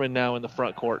 Shireman now in the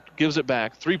front court. Gives it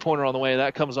back. 3-pointer on the way.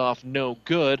 That comes off no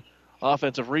good.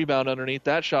 Offensive rebound underneath.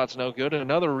 That shot's no good. And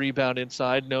another rebound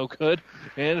inside. No good.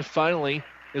 And finally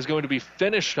is going to be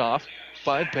finished off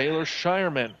by Baylor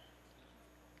Shireman.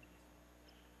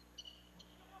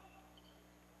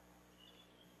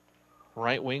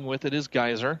 Right wing with it is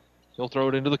Geyser. He'll throw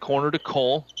it into the corner to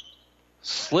Cole.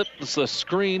 Slips the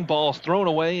screen. Ball thrown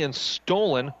away and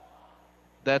stolen.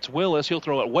 That's Willis. He'll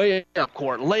throw it way up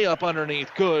court. Layup underneath.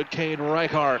 Good. Cade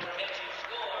Reichart.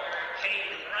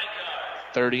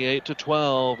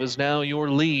 38-12 is now your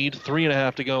lead.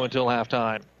 3.5 to go until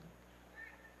halftime.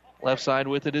 Left side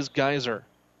with it is Geyser.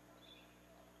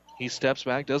 He steps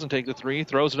back, doesn't take the three,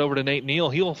 throws it over to Nate Neal.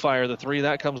 He'll fire the three.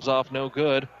 That comes off no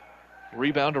good.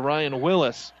 Rebound to Ryan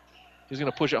Willis. He's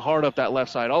going to push it hard up that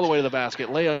left side, all the way to the basket.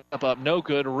 Layup up, no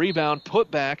good. Rebound, put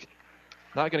back.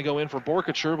 Not going to go in for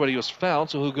Borkacher, but he was fouled,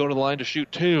 so he'll go to the line to shoot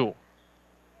two.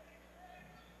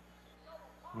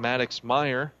 Maddox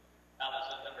Meyer,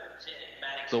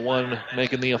 the one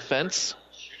making the offense.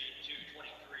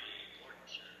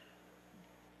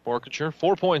 Borkacher,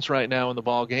 4 points right now in the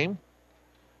ball game.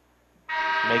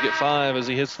 Make it 5 as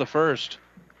he hits the first.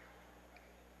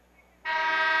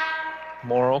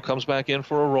 Morrow comes back in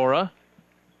for Aurora.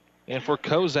 And for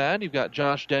Cozad, you've got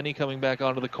Josh Denny coming back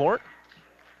onto the court.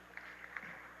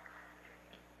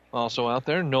 Also out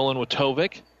there, Nolan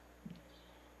Watovic.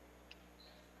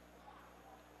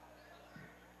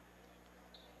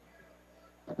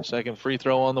 Second free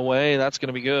throw on the way. That's going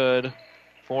to be good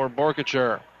for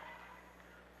Borkacher.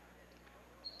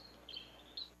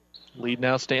 Lead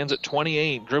now stands at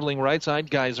 28. Dribbling right side,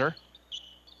 Geyser.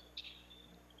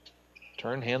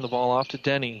 Hand the ball off to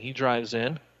Denny. He drives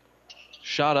in.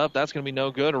 Shot up. That's going to be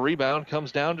no good. A rebound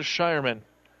comes down to Shireman.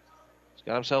 He's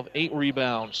got himself 8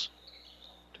 rebounds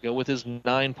to go with his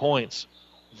 9 points.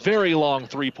 Very long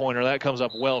three-pointer. That comes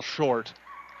up well short.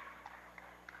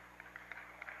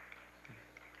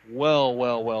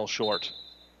 Well short.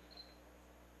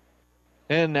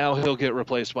 And now he'll get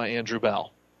replaced by Andrew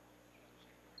Bell.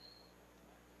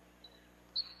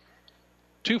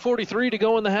 2:43 to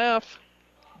go in the half.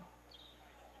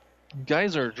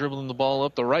 Geyser dribbling the ball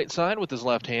up the right side with his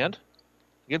left hand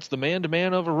against the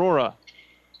man-to-man of Aurora.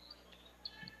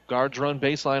 Guards run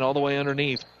baseline all the way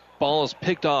underneath. Ball is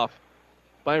picked off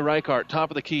by Reichart. Top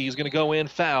of the key. He's going to go in,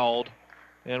 fouled,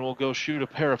 and will go shoot a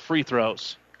pair of free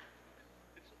throws.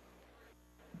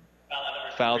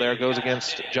 Foul there goes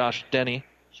against Josh Denny.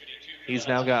 He's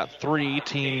now got 3,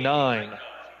 team 9.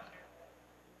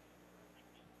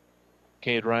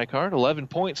 Cade Reichart, 11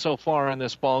 points so far in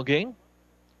this ball game.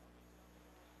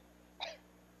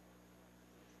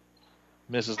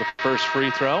 Misses the first free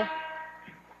throw.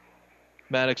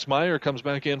 Maddox Meyer comes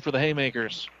back in for the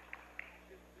Haymakers.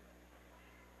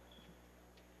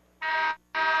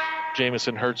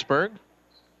 Jamison Hertzberg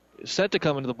is set to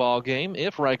come into the ball game.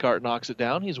 If Reichart knocks it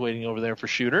down, he's waiting over there for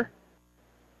Shooter.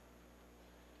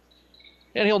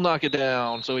 And he'll knock it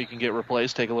down so he can get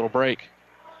replaced, take a little break.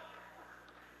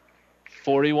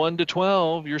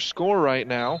 41-12, your score right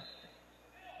now.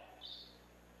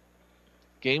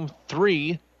 Game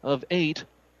 3 of 8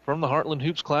 from the Heartland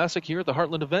Hoops Classic here at the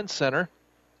Heartland Events Center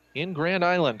in Grand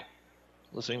Island.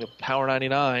 Listening to Power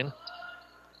 99.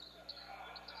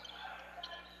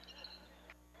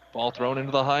 Ball thrown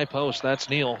into the high post. That's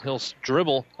Neal. He'll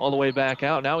dribble all the way back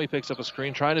out. Now he picks up a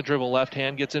screen, trying to dribble left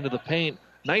hand, gets into the paint.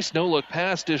 Nice no-look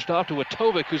pass dished off to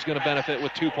Watovic, who's going to benefit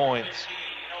with 2 points.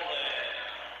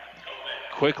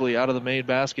 Quickly out of the made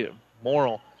basket.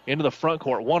 Morrill into the front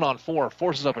court, 1-on-4,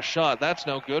 forces up a shot. That's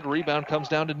no good. Rebound comes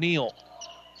down to Neal.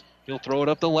 He'll throw it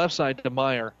up the left side to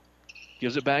Meyer.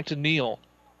 Gives it back to Neal.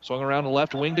 Swung around the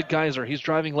left wing to Geyser. He's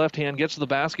driving left hand, gets to the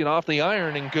basket off the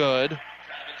iron, and good.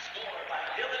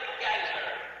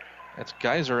 That's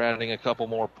Geyser adding a couple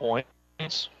more points.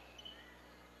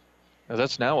 As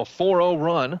that's now a 4-0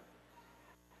 run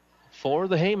for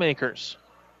the Haymakers.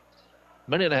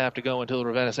 Minute and a half to go until the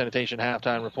Ravenna Sanitation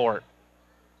halftime report.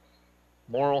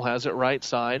 Morrill has it right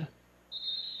side.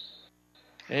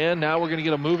 And now we're going to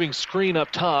get a moving screen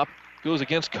up top. Goes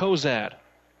against Cozad.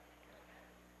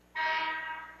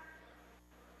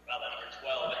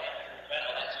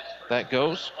 That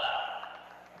goes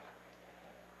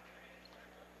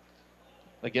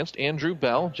against Andrew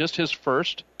Bell. Just his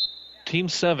first. Team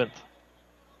 7th.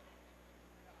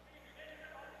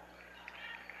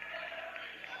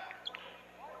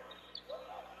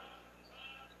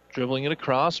 Dribbling it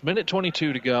across. Minute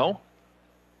 22 to go.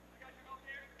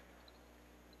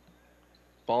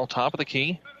 Ball top of the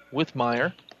key with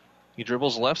Meyer. He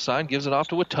dribbles left side, gives it off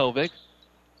to Watovic.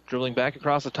 Dribbling back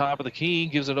across the top of the key,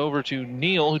 gives it over to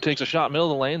Neal, who takes a shot middle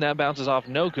of the lane. That bounces off,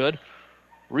 no good.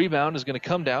 Rebound is going to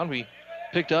come down. Be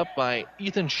picked up by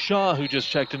Ethan Shaw, who just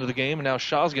checked into the game, and now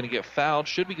Shaw's going to get fouled.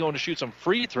 Should be going to shoot some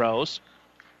free throws.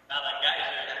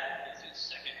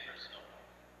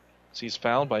 He's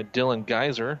fouled by Dylan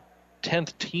Geyser.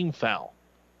 10th team foul.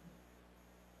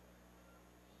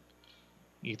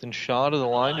 Ethan Shaw to the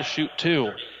line to shoot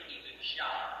 2.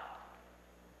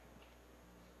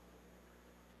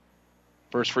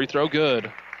 First free throw,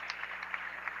 good.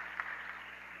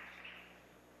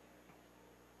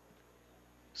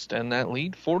 Extend that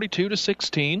lead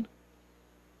 42-16.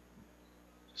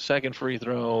 Second free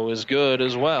throw is good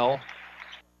as well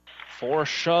for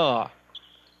Shaw.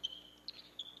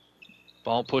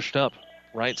 Ball pushed up.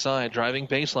 Right side, driving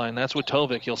baseline. That's with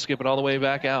Tovik. He'll skip it all the way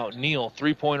back out. Neal,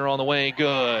 three-pointer on the way.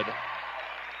 Good.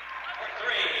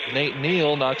 Nate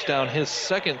Neal knocks down his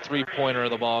second three-pointer of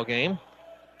the ball game.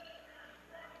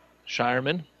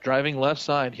 Shireman driving left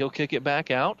side. He'll kick it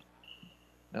back out.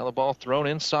 Now the ball thrown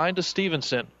inside to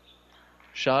Stevenson.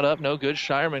 Shot up, no good.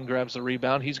 Shireman grabs the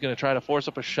rebound. He's going to try to force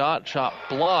up a shot. Shot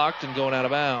blocked and going out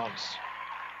of bounds.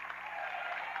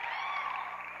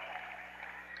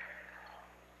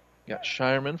 Got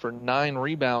Shireman for 9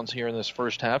 rebounds here in this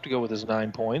first half to go with his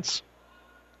 9 points.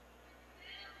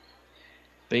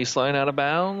 Baseline out of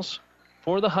bounds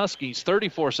for the Huskies.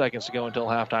 34 seconds to go until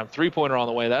halftime. Three-pointer on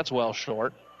the way. That's well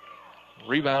short.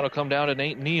 Rebound will come down to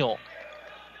Nate Neal.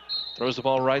 Throws the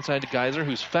ball right side to Geyser,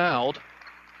 who's fouled.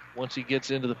 Once he gets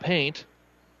into the paint,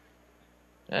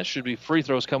 that should be free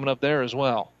throws coming up there as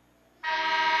well.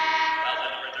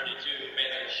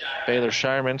 Baylor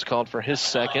Shireman's called for his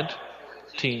second,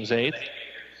 team's 8th.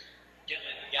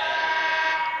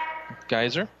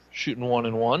 Geyser shooting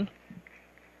 1-1.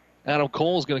 Adam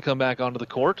Cole's going to come back onto the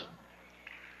court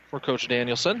for Coach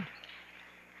Danielson.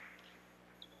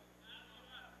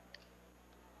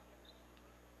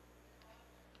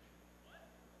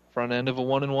 Front end of a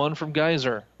 1-1 from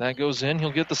Geyser. That goes in. He'll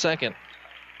get the second.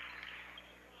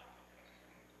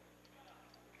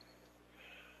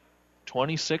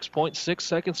 .6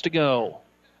 seconds to go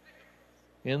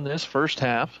in this first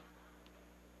half.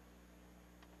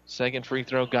 Second free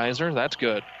throw, Geyser. That's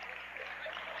good.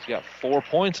 He's got 4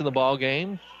 points in the ball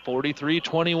game.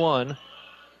 43-21.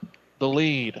 The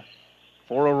lead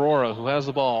for Aurora, who has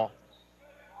the ball.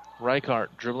 Reichart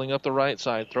dribbling up the right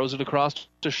side. Throws it across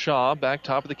to Shaw. Back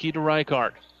top of the key to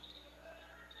Reichart.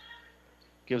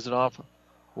 Gives it off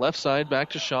left side. Back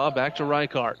to Shaw. Back to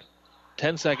Reichart.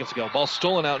 10 seconds to go. Ball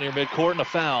stolen out near midcourt and a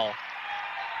foul.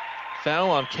 Foul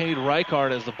on Cade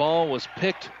Reichart as the ball was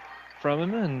picked from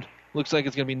him. And looks like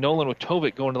it's going to be Nolan with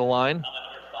Tovik going to the line.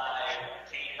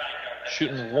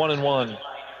 Shooting 1-1.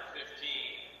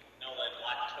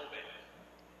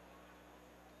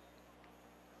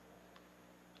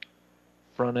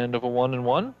 Front end of a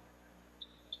 1-1.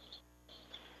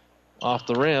 Off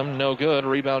the rim, no good.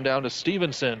 Rebound down to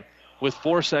Stevenson with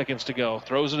 4 seconds to go.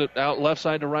 Throws it out left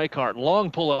side to Reichart.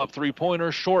 Long pull-up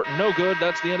three-pointer, short, no good.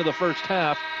 That's the end of the first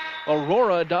half.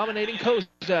 Aurora dominating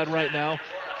Cozad right now.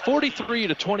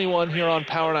 43-21 here on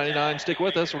Power 99. Stick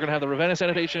with us. We're going to have the Ravenna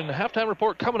Sanitation halftime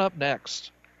report coming up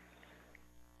next.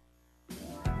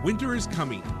 Winter is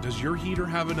coming. Does your heater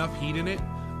have enough heat in it?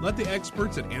 Let the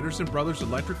experts at Anderson Brothers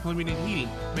Electric Plumbing and Heating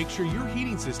make sure your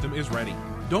heating system is ready.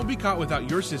 Don't be caught without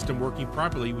your system working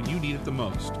properly when you need it the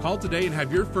most. Call today and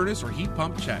have your furnace or heat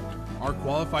pump checked. Our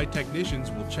qualified technicians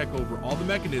will check over all the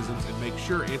mechanisms and make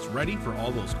sure it's ready for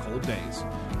all those cold days.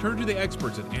 Turn to the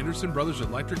experts at Anderson Brothers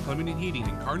Electric Plumbing and Heating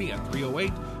in Kearney at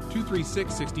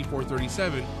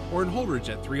 308-236-6437 or in Holdridge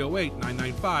at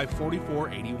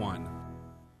 308-995-4481.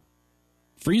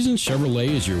 Friesen Chevrolet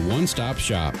is your one-stop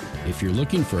shop. If you're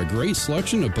looking for a great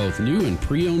selection of both new and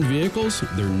pre-owned vehicles,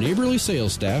 their neighborly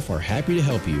sales staff are happy to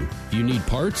help you. If you need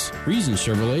parts, Friesen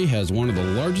Chevrolet has one of the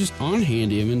largest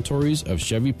on-hand inventories of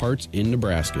Chevy parts in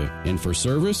Nebraska. And for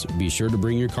service, be sure to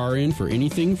bring your car in for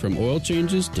anything from oil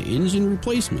changes to engine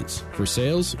replacements. For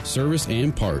sales, service,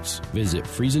 and parts, visit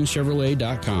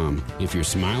FriesenChevrolet.com. If you're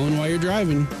smiling while you're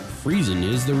driving, Friesen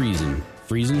is the reason.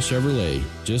 Friesen Chevrolet,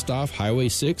 just off Highway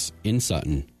 6 in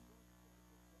Sutton.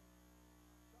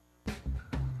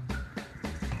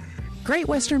 Great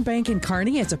Western Bank in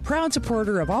Kearney is a proud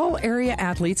supporter of all area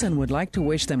athletes and would like to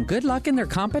wish them good luck in their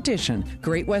competition.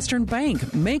 Great Western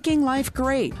Bank, making life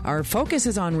great. Our focus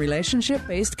is on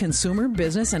relationship-based consumer,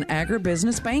 business, and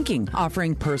agribusiness banking,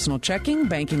 offering personal checking,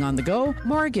 banking on the go,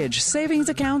 mortgage, savings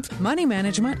accounts, money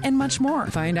management, and much more.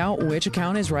 Find out which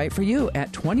account is right for you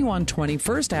at 2120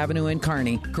 First Avenue in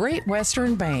Kearney. Great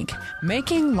Western Bank,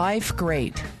 making life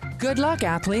great. Good luck,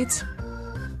 athletes.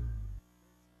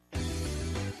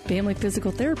 Family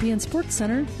Physical Therapy and Sports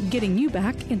Center, getting you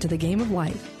back into the game of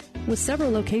life. With several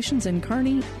locations in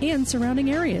Kearney and surrounding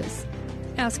areas.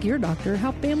 Ask your doctor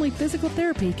how Family Physical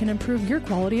Therapy can improve your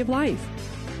quality of life.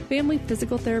 Family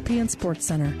Physical Therapy and Sports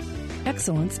Center.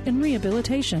 Excellence in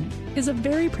Rehabilitation is a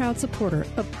very proud supporter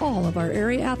of all of our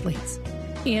area athletes,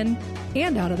 in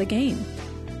and out of the game.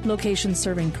 Locations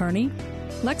serving Kearney,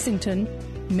 Lexington,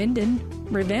 Minden,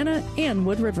 Ravenna, and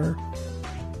Wood River.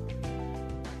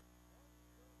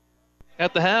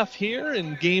 At the half here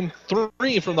in Game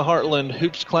 3 from the Heartland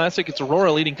Hoops Classic, it's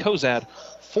Aurora leading Cozad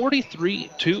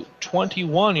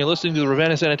 43-21. You're listening to the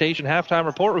Ravenna Sanitation Halftime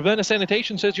Report. Ravenna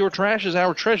Sanitation says your trash is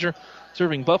our treasure.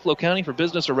 Serving Buffalo County for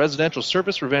business or residential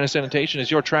service, Ravenna Sanitation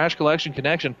is your trash collection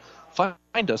connection.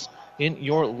 Find us in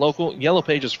your local Yellow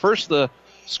Pages. First, the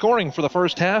scoring for the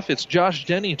first half. It's Josh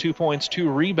Denny, 2 points, 2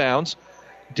 rebounds.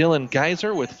 Dylan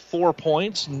Geiser with 4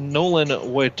 points. Nolan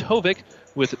Wojtovic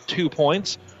with 2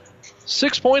 points.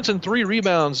 6 points and 3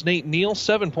 rebounds. Nate Neal,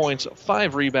 7 points,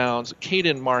 5 rebounds.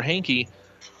 Caden Marhanke.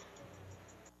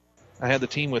 I had the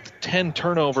team with 10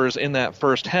 turnovers in that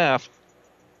first half.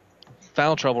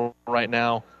 Foul trouble right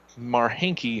now.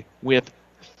 Marhanke with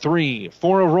 3.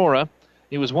 For Aurora,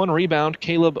 it was 1 rebound.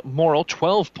 Caleb Morrill,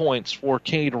 12 points for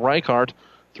Cade Reichart.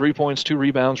 3 points, 2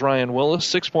 rebounds. Ryan Willis,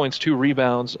 6 points, 2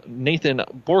 rebounds. Nathan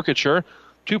Borkacher,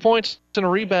 2 points and a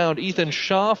rebound. Ethan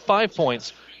Shaw, 5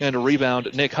 points and a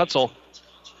rebound. Nick Hutzel,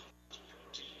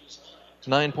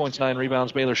 9 points, 9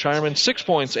 rebounds. Baylor Shireman, 6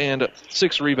 points and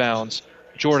 6 rebounds.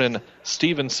 Jordan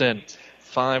Stevenson,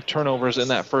 5 turnovers in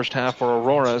that first half for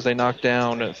Aurora as they knocked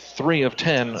down 3 of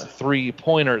 10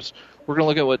 3-pointers. We're going to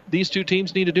look at what these two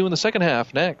teams need to do in the second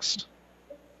half next.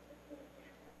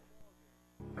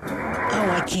 Oh,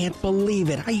 I can't believe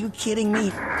it. Are you kidding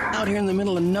me? Out here in the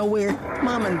middle of nowhere,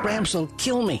 Mom and Bramps will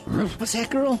kill me. What's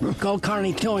that, girl? Call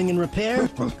Kearney Towing and Repair?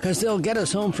 Because they'll get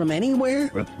us home from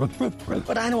anywhere?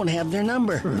 But I don't have their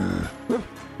number.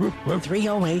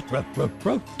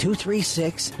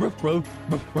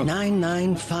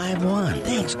 308-236-9951.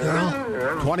 Thanks, girl.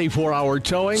 24-hour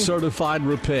towing, certified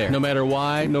repair. No matter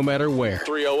why, no matter where.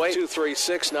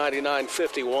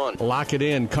 308-236-9951. Lock it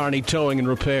in, Kearney Towing and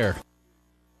Repair.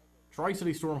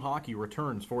 Tri-City Storm Hockey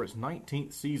returns for its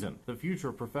 19th season. The future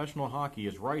of professional hockey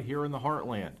is right here in the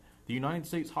Heartland. The United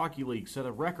States Hockey League set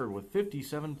a record with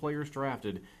 57 players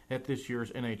drafted at this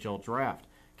year's NHL Draft.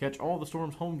 Catch all the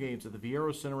Storm's home games at the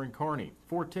Viera Center in Kearney.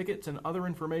 For tickets and other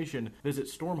information, visit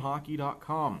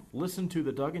stormhockey.com. Listen to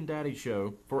the Doug and Daddy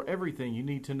Show for everything you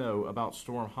need to know about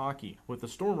Storm Hockey with the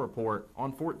Storm Report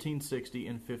on 1460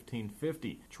 and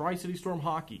 1550. Tri-City Storm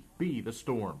Hockey. Be the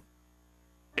Storm.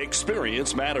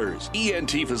 Experience matters.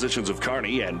 ENT Physicians of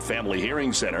Kearney and Family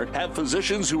Hearing Center have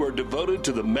physicians who are devoted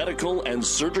to the medical and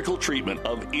surgical treatment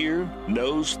of ear,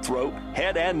 nose, throat,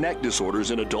 head, and neck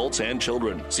disorders in adults and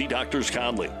children. See Doctors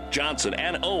Conley, Johnson,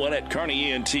 and Owen at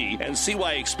Kearney ENT and see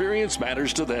why experience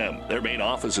matters to them. Their main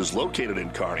office is located in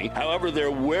Kearney. However,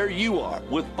 they're where you are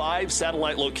with 5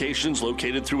 satellite locations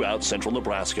located throughout central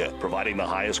Nebraska, providing the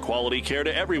highest quality care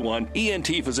to everyone.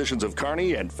 ENT Physicians of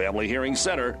Kearney and Family Hearing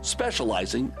Center,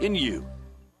 specializing in you.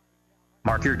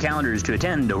 Mark your calendars to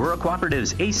attend Aurora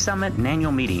Cooperative's ACE Summit and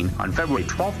Annual Meeting on February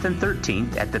 12th and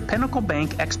 13th at the Pinnacle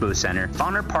Bank Expo Center,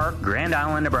 Fauner Park, Grand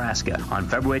Island, Nebraska. On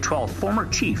February 12th, former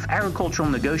Chief Agricultural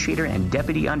Negotiator and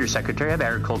Deputy Undersecretary of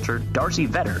Agriculture, Darcy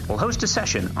Vetter, will host a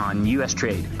session on U.S.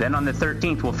 trade. Then on the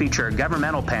 13th, we'll feature a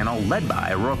governmental panel led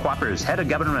by Aurora Cooperative's Head of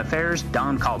Government Affairs,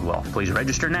 Don Caldwell. Please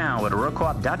register now at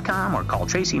auroracoop.com or call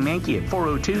Tracy Mankey at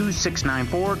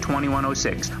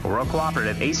 402-694-2106. Aurora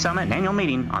Cooperative ACE Summit and Annual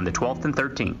Meeting on the 12th and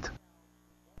 13th.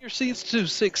 Your seeds to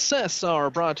success are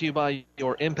brought to you by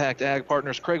your Impact Ag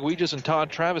partners, Craig Weegis and Todd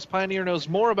Travis. Pioneer knows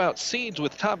more about seeds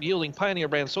with top-yielding Pioneer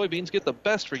brand soybeans. Get the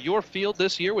best for your field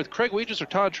this year with Craig Weegis or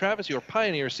Todd Travis, your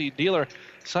Pioneer seed dealer.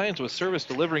 Science with service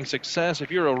delivering success. If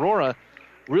you're Aurora,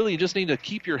 really you just need to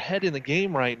keep your head in the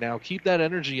game right now. Keep that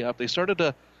energy up. They started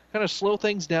to kind of slow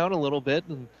things down a little bit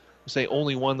and say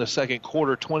only won the second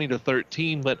quarter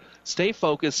 20-13, but stay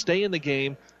focused, stay in the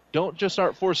game. Don't just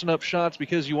start forcing up shots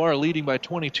because you are leading by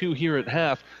 22 here at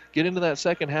half. Get into that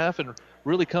second half and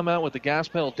really come out with the gas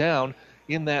pedal down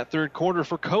in that third quarter.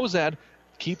 For Cozad,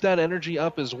 keep that energy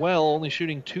up as well, only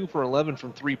shooting 2 for 11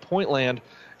 from three-point land,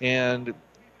 and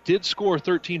did score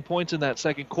 13 points in that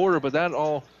second quarter, but that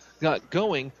all got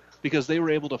going because they were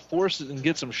able to force it and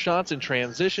get some shots in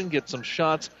transition, get some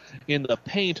shots in the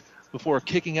paint before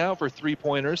kicking out for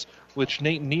three-pointers, which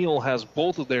Nate Neal has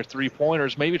both of their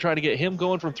three-pointers. Maybe try to get him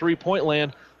going from three-point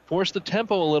land, force the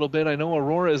tempo a little bit. I know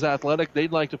Aurora is athletic.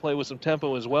 They'd like to play with some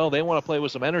tempo as well. They want to play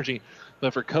with some energy.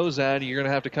 But for Cozad, you're going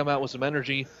to have to come out with some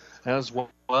energy as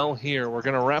well here. We're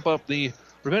going to wrap up the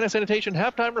Ravenna Sanitation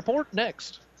Halftime Report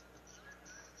next.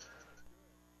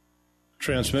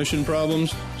 Transmission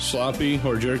problems, sloppy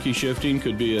or jerky shifting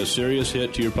could be a serious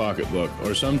hit to your pocketbook,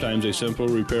 or sometimes a simple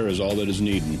repair is all that is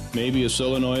needed. Maybe a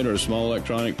solenoid or a small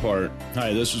electronic part.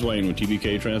 Hi, this is Wayne with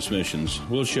TBK Transmissions.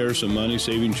 We'll share some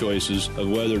money-saving choices of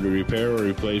whether to repair or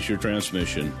replace your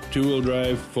transmission. Two-wheel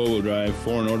drive, four-wheel drive,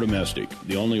 foreign or domestic.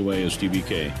 The only way is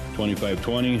TBK.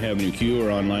 2520 Avenue Q or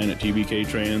online at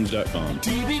tbktrans.com.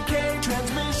 TBK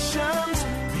Transmissions,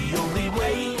 the only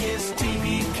way is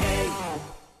TBK.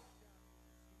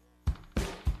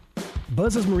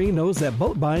 Buzz's Marine knows that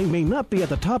boat buying may not be at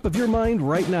the top of your mind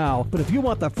right now, but if you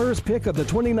want the first pick of the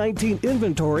 2019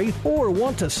 inventory or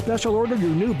want to special order your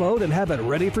new boat and have it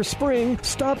ready for spring,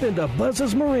 stop into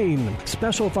Buzz's Marine.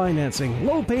 Special financing,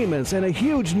 low payments, and a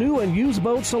huge new and used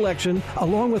boat selection,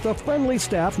 along with a friendly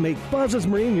staff, make Buzz's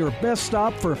Marine your best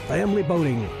stop for family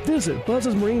boating. Visit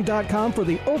buzzesmarine.com for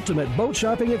the ultimate boat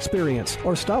shopping experience,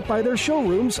 or stop by their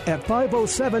showrooms at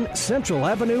 507 Central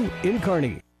Avenue in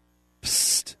Kearney.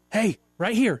 Psst. Hey,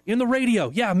 right here, in the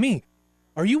radio. Yeah, me.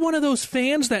 Are you one of those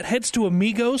fans that heads to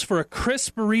Amigos for a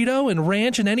crisp burrito and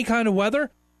ranch in any kind of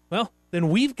weather? Well, then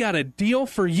we've got a deal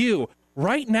for you.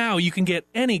 Right now, you can get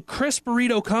any crisp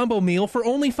burrito combo meal for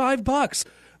only $5.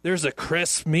 There's a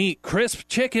crisp meat, crisp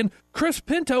chicken, crisp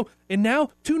pinto, and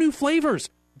now 2 new flavors,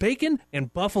 bacon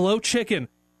and buffalo chicken.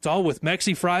 It's all with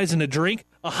Mexi fries and a drink,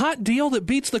 a hot deal that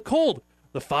beats the cold.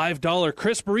 The $5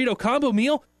 crisp burrito combo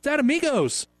meal, it's at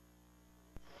Amigos.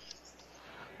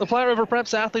 The Platte River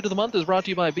Preps Athlete of the Month is brought to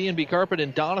you by B&B Carpet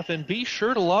in Doniphan. Be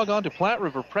sure to log on to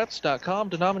PlatteRiverPreps.com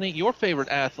to nominate your favorite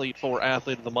athlete for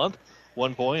Athlete of the Month.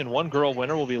 One boy and one girl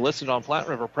winner will be listed on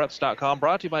PlatteRiverPreps.com.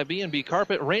 Brought to you by B&B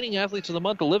Carpet. Reigning Athletes of the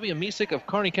Month, Olivia Misick of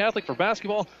Kearney Catholic for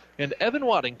basketball and Evan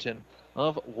Waddington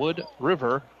of Wood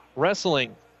River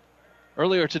Wrestling.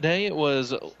 Earlier today, it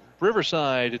was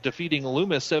Riverside defeating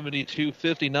Loomis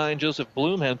 72-59. Joseph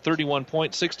Bloom had 31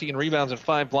 points, 16 rebounds, and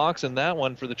 5 blocks in that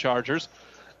one for the Chargers.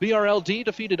 BRLD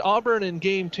defeated Auburn in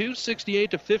Game 2,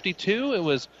 68-52. It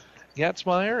was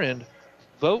Gatzmeyer and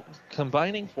Vogt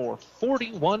combining for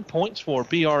 41 points for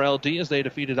BRLD as they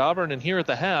defeated Auburn. And here at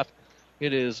the half,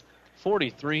 it is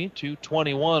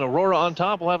 43-21. Aurora on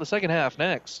top. We'll have the second half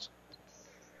next.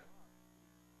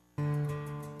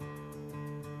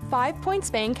 5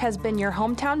 Points Bank has been your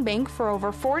hometown bank for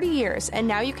over 40 years, and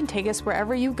now you can take us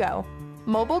wherever you go.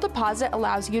 Mobile Deposit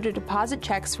allows you to deposit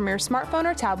checks from your smartphone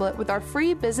or tablet with our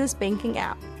free business banking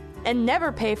app. And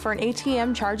never pay for an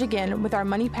ATM charge again with our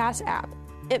MoneyPass app.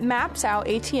 It maps out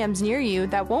ATMs near you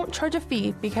that won't charge a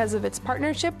fee because of its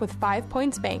partnership with 5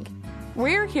 Points Bank.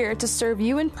 We're here to serve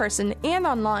you in person and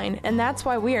online, and that's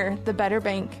why we're the better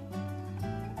bank.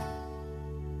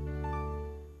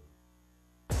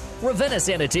 Ravenna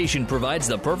Sanitation provides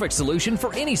the perfect solution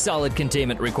for any solid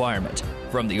containment requirement.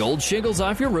 From the old shingles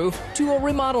off your roof to a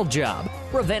remodel job,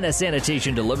 Ravenna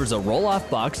Sanitation delivers a roll-off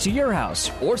box to your house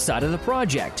or side of the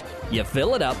project. You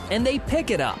fill it up and they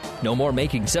pick it up. No more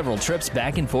making several trips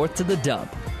back and forth to the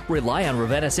dump. Rely on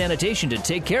Ravenna Sanitation to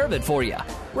take care of it for you.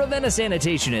 Ravenna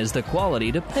Sanitation is the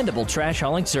quality, dependable trash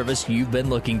hauling service you've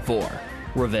been looking for.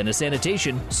 Ravenna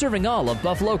Sanitation, serving all of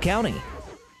Buffalo County.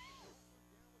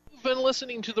 Been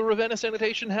listening to the Ravenna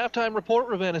Sanitation Halftime Report.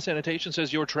 Ravenna Sanitation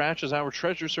says your trash is our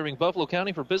treasure, serving Buffalo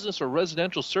County for business or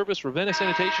residential service. Ravenna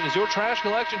Sanitation is your trash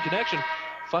collection connection.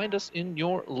 Find us in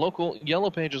your local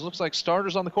Yellow Pages. Looks like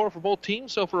starters on the court for both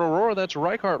teams. So for Aurora, that's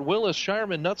Reichart, Willis,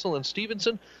 Shireman, Nutzel, and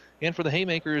Stevenson. And for the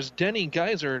Haymakers, Denny,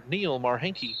 Geyser, Neal,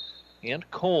 Marhenke, and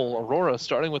Cole. Aurora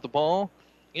starting with the ball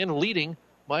and leading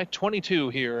by 22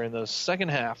 here in the second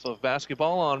half of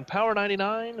basketball on Power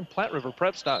 99.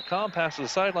 PlatteRiverPreps.com. Pass to the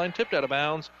sideline, tipped out of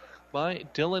bounds by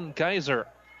Dylan Geyser.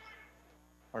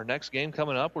 Our next game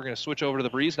coming up, we're going to switch over to the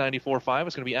Breeze 94-5.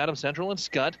 It's going to be Adams Central and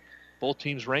Scott. Both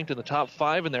teams ranked in the top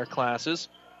 5 in their classes.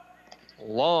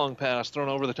 Long pass thrown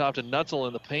over the top to Nutzel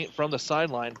in the paint from the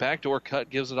sideline. Backdoor cut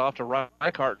gives it off to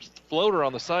Reichart. Floater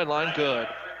on the sideline, good.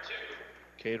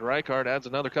 Cade Reichart adds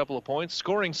another couple of points.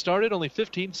 Scoring started only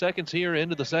 15 seconds here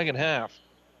into the second half.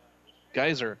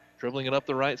 Geyser dribbling it up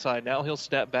the right side. Now he'll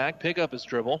step back, pick up his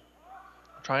dribble.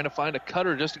 Trying to find a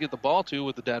cutter just to get the ball to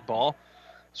with the dead ball.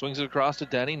 Swings it across to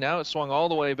Denny. Now it's swung all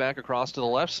the way back across to the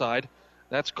left side.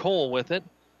 That's Cole with it.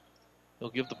 He'll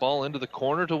give the ball into the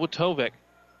corner to Witovic.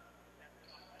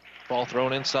 Ball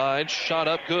thrown inside. Shot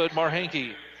up good.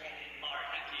 Marhenke.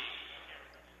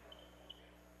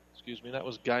 Excuse me, that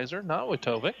was Geyser, not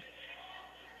Witovic.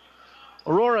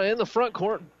 Aurora in the front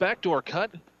court. Backdoor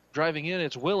cut. Driving in,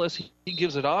 it's Willis. He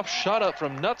gives it off. Shot up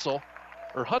from Hutzel.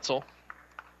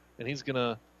 And he's going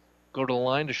to go to the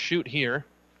line to shoot here.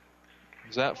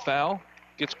 Is that foul?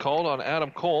 Gets called on Adam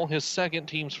Cole, his second,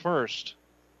 team's first.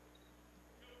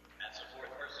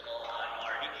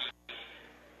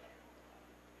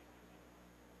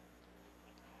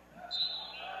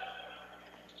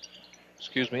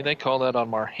 They call that on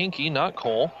Marhinke, not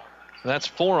Cole. And that's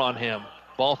 4 on him.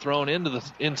 Ball thrown into the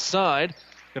inside.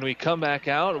 Going to be come back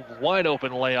out. Wide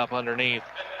open layup underneath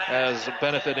as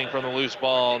benefiting from the loose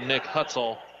ball, Nick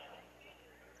Hutzel.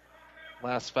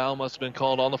 Last foul must have been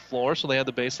called on the floor, so they had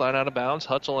the baseline out of bounds.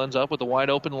 Hutzel ends up with a wide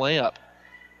open layup.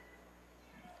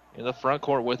 In the front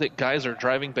court with it, Geyser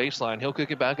driving baseline. He'll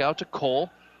kick it back out to Cole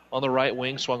on the right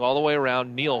wing, swung all the way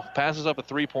around. Neal passes up a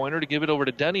three-pointer to give it over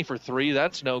to Denny for 3.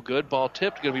 That's no good. Ball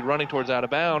tipped, going to be running towards out of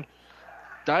bounds.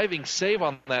 Diving save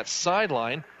on that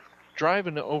sideline.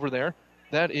 Driving over there,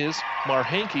 that is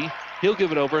Marhinke. He'll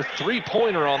give it over.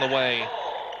 3-pointer on the way.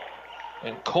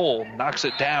 And Cole knocks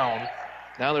it down.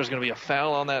 Now there's going to be a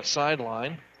foul on that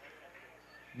sideline.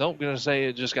 Nope, going to say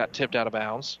it just got tipped out of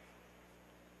bounds.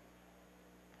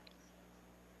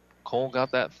 Cole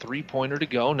got that 3-pointer to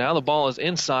go. Now the ball is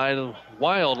inside.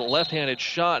 Wild left-handed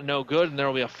shot, no good. And there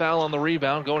will be a foul on the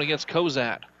rebound going against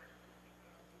Cozad.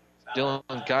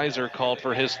 Dylan Geyser called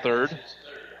for his 3rd.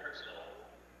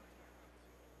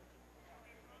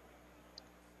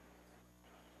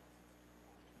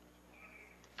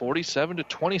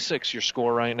 (47-26) your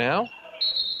score right now.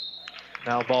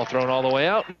 Now ball thrown all the way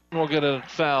out. And we'll get a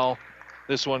foul.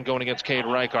 This one going against Cade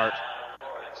Reichart.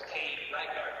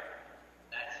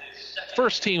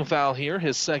 First team foul here,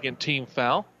 his second team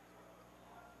foul.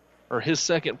 Or his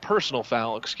second personal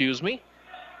foul, excuse me.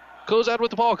 Cozad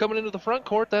with the ball coming into the front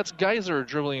court. That's Geyser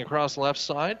dribbling across the left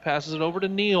side. Passes it over to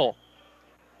Neal.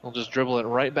 He'll just dribble it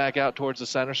right back out towards the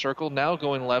center circle. Now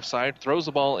going left side. Throws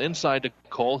the ball inside to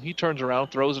Cole. He turns around,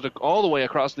 throws it all the way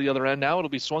across the other end. Now it'll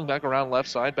be swung back around left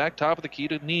side. Back top of the key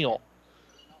to Neal.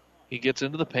 He gets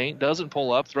into the paint, doesn't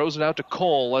pull up, throws it out to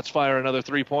Cole. Let's fire another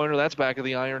 3-pointer. That's back of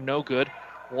the iron, no good.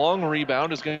 Long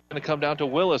rebound is going to come down to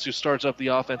Willis, who starts up the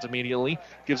offense immediately.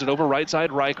 Gives it over right side,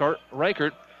 Reichart.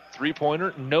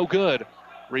 3-pointer, no good.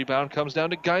 Rebound comes down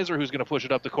to Geyser, who's going to push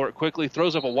it up the court quickly.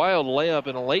 Throws up a wild layup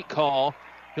and a late call.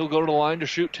 He'll go to the line to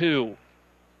shoot 2.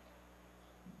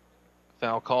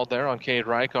 Foul called there on Cade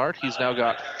Reichart. He's now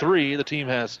got 3. The team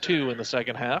has 2 in the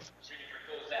second half.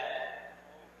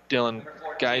 Dylan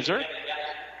Geyser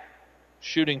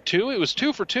shooting 2. It was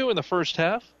 2 for 2 in the first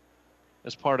half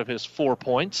as part of his 4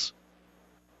 points.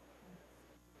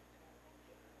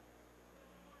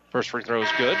 First free throw is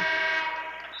good.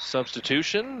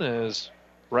 Substitution as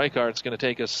Reichart's going to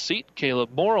take a seat. Caleb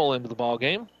Morrill into the ball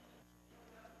game.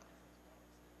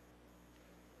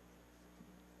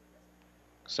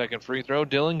 Second free throw,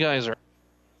 Dylan Geyser.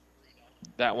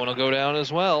 That one will go down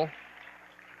as well.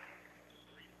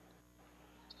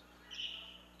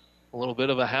 A little bit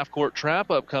of a half-court trap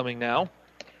upcoming now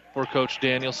for Coach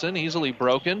Danielson. Easily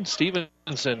broken.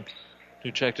 Stevenson,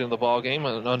 who checked into the ball game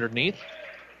underneath,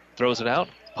 throws it out.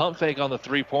 Pump fake on the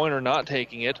 3-pointer, not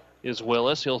taking it, is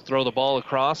Willis. He'll throw the ball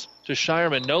across to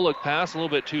Shireman. No-look pass, a little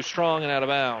bit too strong and out of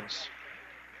bounds.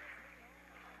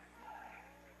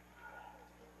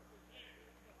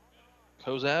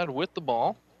 Cozad with the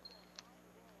ball.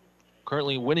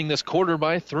 Currently winning this quarter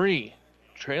by 3.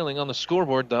 Trailing on the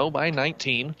scoreboard, though, by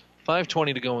 19.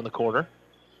 5:20 to go in the quarter.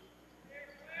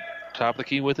 Top of the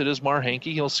key with it is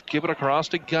Marhinke. He'll skip it across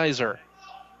to Geyser.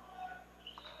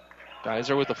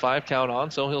 Geyser with the 5 count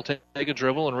on, so he'll take a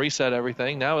dribble and reset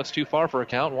everything. Now it's too far for a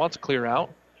count. Wants to clear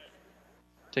out.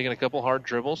 Taking a couple hard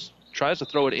dribbles. Tries to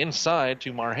throw it inside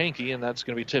to Marhinke, and that's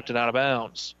going to be tipped and out of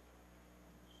bounds.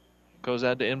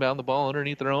 Cozad to inbound the ball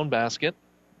underneath their own basket.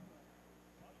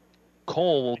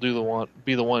 Cole will be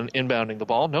the one inbounding the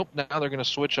ball. Nope, now they're going to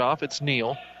switch off. It's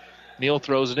Neal. Neal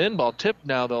throws it in. Ball tipped.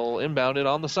 Now they'll inbound it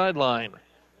on the sideline.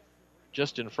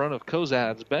 Just in front of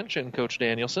Cozad's bench and Coach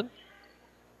Danielson.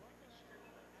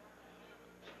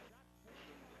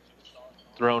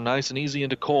 Throw nice and easy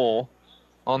into Cole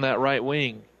on that right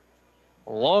wing.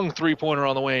 Long 3-pointer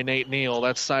on the way, Nate Neal.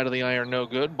 That's side of the iron, no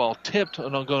good. Ball tipped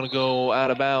and I'm going to go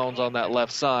out of bounds on that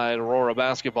left side. Aurora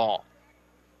basketball.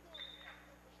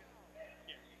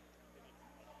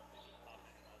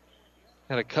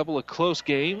 Had a couple of close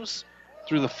games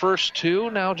through the first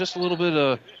 2. Now just a little bit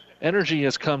of energy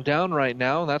has come down right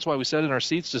now. And that's why we said in our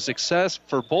seats to success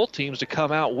for both teams to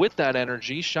come out with that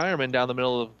energy. Shireman down the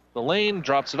middle of the lane,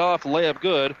 drops it off, layup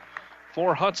good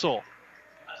for Hutzel.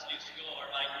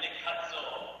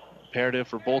 Imperative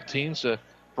for both teams to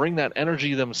bring that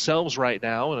energy themselves right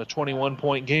now in a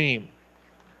 21-point game.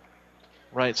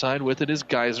 Right side with it is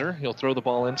Geyser. He'll throw the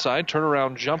ball inside.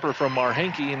 Turnaround jumper from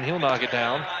Marhinke, and he'll knock it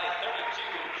down.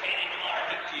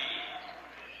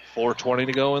 4:20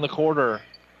 to go in the quarter.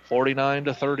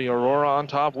 49-30. Aurora on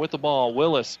top with the ball.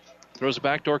 Willis throws a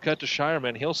backdoor cut to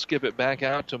Shireman. He'll skip it back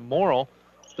out to Morrill.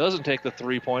 Doesn't take the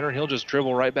 3-pointer. He'll just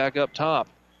dribble right back up top.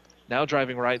 Now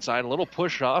driving right side, a little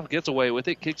push off, gets away with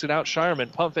it, kicks it out.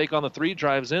 Shireman, pump fake on the 3,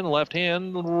 drives in, left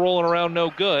hand, rolling around, no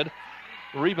good.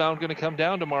 Rebound going to come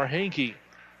down to Marhanke.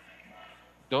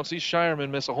 Don't see Shireman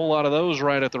miss a whole lot of those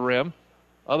right at the rim.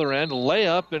 Other end,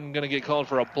 layup, and going to get called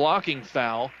for a blocking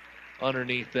foul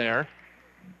underneath there.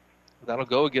 That'll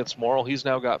go against Morrill. He's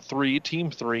now got 3,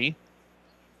 team 3.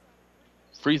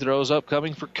 Free throws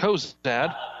upcoming for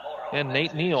Cozad and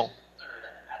Nate Neal.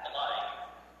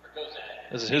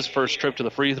 This is his first trip to the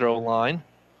free throw line.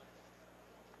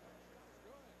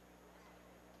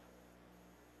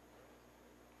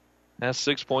 Has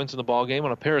 6 points in the ball game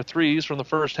on a pair of threes from the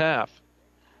first half.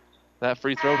 That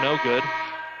free throw, no good.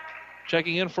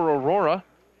 Checking in for Aurora,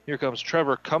 here comes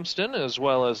Trevor Cumpston as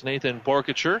well as Nathan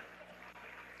Borkacher.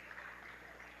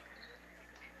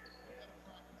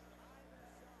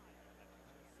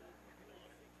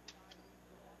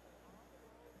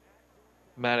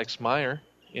 Maddox Meyer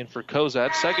in for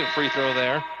Cozad. Second free throw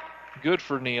there. Good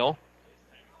for Neal.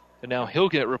 And now he'll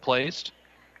get replaced.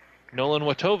 Nolan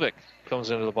Watovic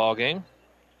comes into the ball game.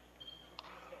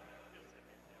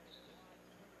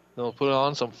 They'll put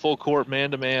on some full court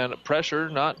man-to-man pressure,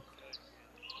 not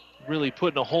really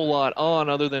putting a whole lot on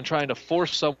other than trying to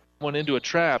force someone into a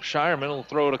trap. Shireman will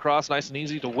throw it across nice and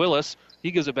easy to Willis.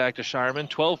 He gives it back to Shireman.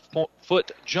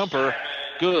 12-foot jumper.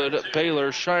 Good.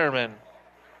 Baylor Shireman.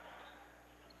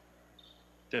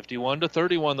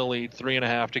 51-31 the lead.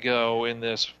 3.5 to go in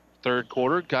this third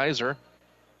quarter. Geyser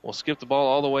will skip the ball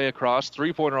all the way across.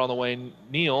 Three-pointer on the way.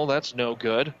 Neal, that's no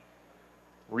good.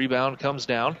 Rebound comes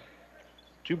down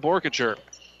to Borkacher.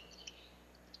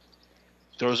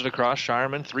 Throws it across.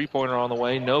 Shireman, three-pointer on the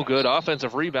way. No good.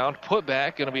 Offensive rebound. Put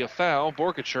back. Going to be a foul.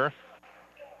 Borkacher,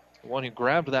 the one who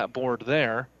grabbed that board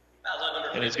there.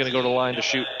 And he's going to go to the line to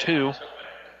shoot 2.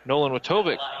 Nolan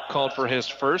Watovic called for his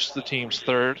first, the team's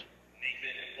third.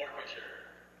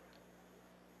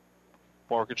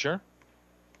 Borkacher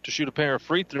to shoot a pair of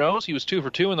free throws. He was 2 for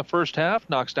 2 in the first half.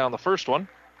 Knocks down the first one.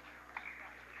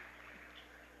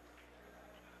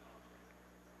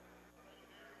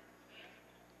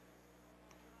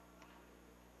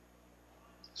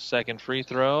 Second free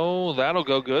throw. That'll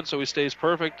go good, so he stays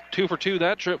perfect. 2 for 2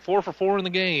 that trip. 4 for 4 in the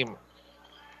game.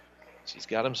 So he's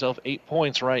got himself 8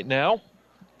 points right now.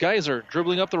 Geyser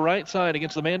dribbling up the right side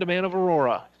against the man-to-man of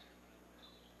Aurora.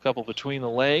 Couple between the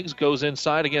legs. Goes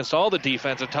inside against all the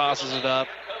defense and tosses it up.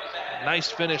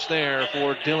 Nice finish there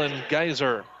for Dylan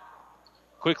Geyser.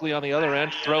 Quickly on the other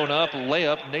end. Thrown up.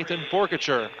 Layup. Nathan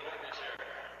Borkacher.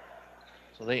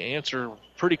 So they answer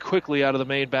pretty quickly out of the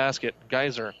made basket.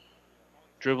 Geyser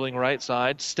dribbling right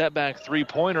side. Step back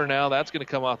three-pointer now. That's going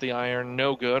to come off the iron.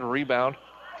 No good. Rebound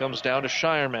comes down to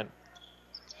Shireman.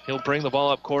 He'll bring the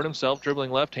ball up court himself. Dribbling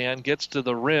left hand. Gets to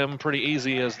the rim pretty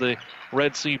easy as the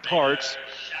Red Sea parts.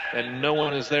 And no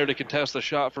one is there to contest the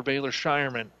shot for Baylor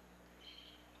Shireman.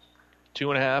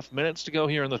 2.5 minutes to go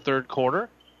here in the third quarter.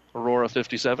 Aurora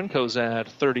 57, Cozad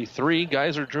 33.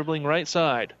 Geyser dribbling right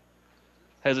side.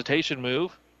 Hesitation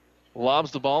move.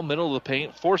 Lobs the ball, middle of the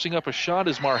paint. Forcing up a shot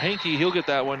is Marhanke. He'll get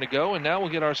that one to go. And now we'll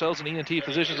get ourselves an ENT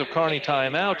Physicians of Kearney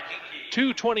timeout.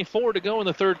 2:24 to go in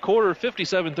the third quarter.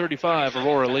 57-35.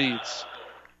 Aurora leads.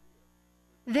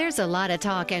 There's a lot of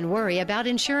talk and worry about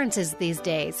insurances these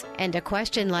days, and a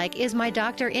question like, is my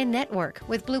doctor in network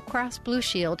with Blue Cross Blue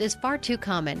Shield is far too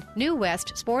common. New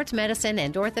West Sports Medicine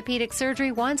and Orthopedic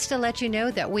Surgery wants to let you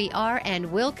know that we are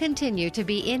and will continue to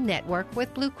be in network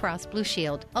with Blue Cross Blue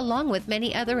Shield, along with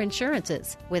many other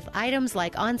insurances. With items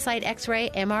like on-site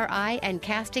x-ray, MRI, and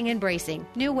casting and bracing,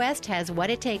 New West has what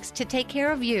it takes to take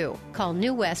care of you. Call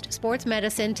New West Sports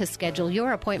Medicine to schedule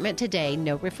your appointment today.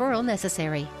 No referral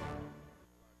necessary.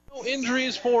 No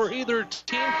injuries for either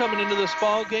team coming into this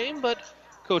ball game, but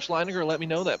Coach Leininger let me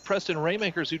know that Preston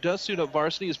Raymakers, who does suit up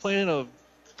varsity, is playing in a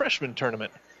freshman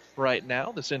tournament right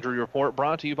now. This injury report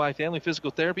brought to you by Family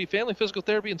Physical Therapy. Family Physical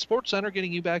Therapy and Sports Center,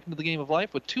 getting you back into the game of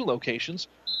life with 2 locations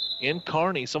in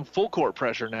Kearney. Some full court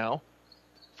pressure now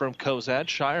from Cozad.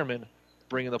 Shireman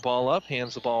bringing the ball up,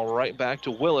 hands the ball right back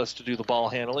to Willis to do the ball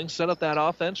handling. Set up that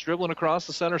offense, dribbling across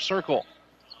the center circle.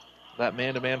 That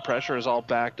man-to-man pressure is all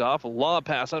backed off. A lob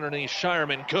pass underneath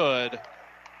Shireman. Good.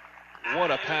 What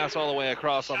a pass all the way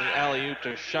across on the alley-oop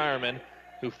to Shireman,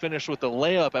 who finished with the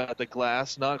layup at the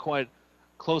glass. Not quite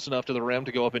close enough to the rim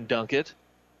to go up and dunk it.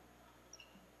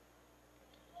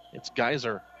 It's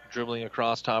Geyser dribbling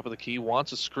across top of the key.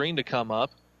 Wants a screen to come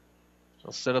up.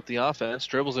 He'll set up the offense.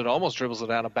 Almost dribbles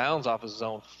it out of bounds off his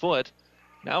own foot.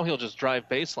 Now he'll just drive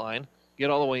baseline. Get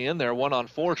all the way in there,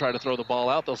 1-on-4, try to throw the ball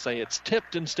out. They'll say it's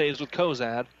tipped and stays with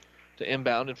Cozad to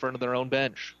inbound in front of their own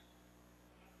bench.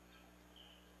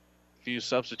 A few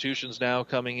substitutions now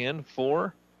coming in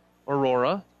for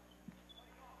Aurora.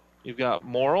 You've got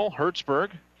Morrill,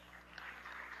 Hertzberg,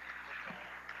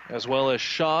 as well as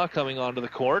Shaw coming onto the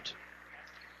court.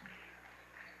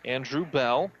 Andrew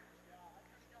Bell.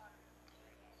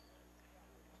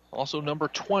 Also number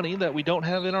 20 that we don't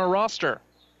have in our roster.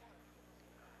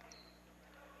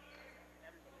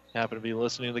 Happen to be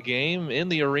listening to the game in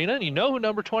the arena, and you know who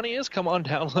number 20 is? Come on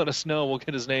down, let us know. We'll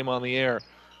get his name on the air.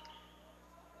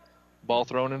 Ball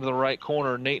thrown into the right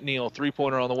corner. Nate Neal,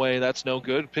 three-pointer on the way. That's no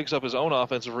good. Picks up his own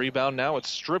offensive rebound. Now it's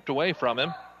stripped away from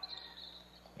him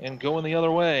and going the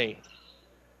other way.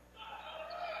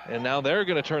 And now they're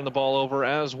going to turn the ball over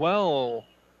as well.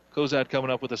 Cozad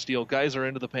coming up with a steal. Geyser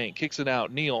into the paint. Kicks it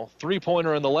out. Neal,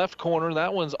 three-pointer in the left corner.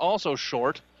 That one's also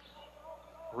short.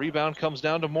 Rebound comes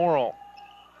down to Morrill.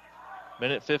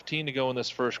 Minute 15 to go in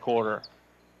this first quarter.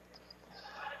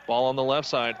 Ball on the left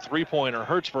side. Three-pointer.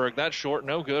 Hertzberg. That's short.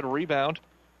 No good. Rebound.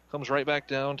 Comes right back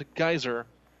down to Geyser,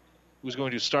 who's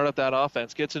going to start up that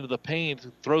offense. Gets into the paint.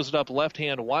 Throws it up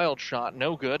left-hand. Wild shot.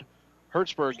 No good.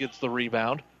 Hertzberg gets the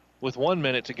rebound with 1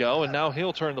 minute to go, and now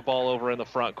he'll turn the ball over in the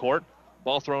front court.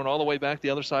 Ball thrown all the way back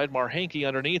the other side. Marhanke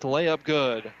underneath. Layup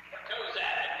good.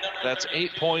 That's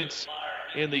 8 points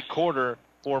in the quarter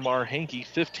for Marhanke.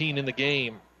 15 in the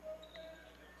game.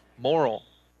 Morrill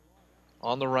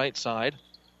on the right side.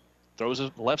 Throws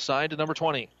it left side to number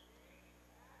 20.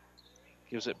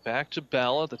 Gives it back to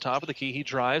Bell at the top of the key. He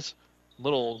drives.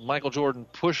 Little Michael Jordan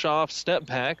push-off, step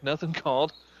back. Nothing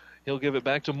called. He'll give it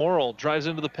back to Morrill. Drives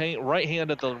into the paint. Right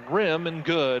hand at the rim and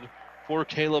good for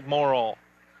Caleb Morrill.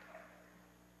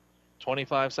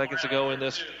 25 seconds to go in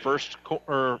this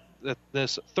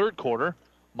this third quarter.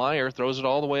 Meyer throws it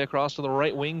all the way across to the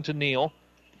right wing to Neal.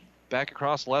 Back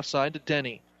across left side to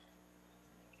Denny.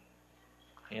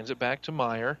 Hands it back to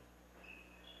Meyer.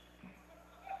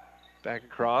 Back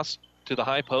across to the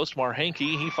high post. Marhanke,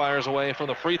 he fires away from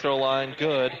the free throw line.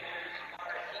 Good.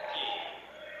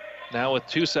 Now with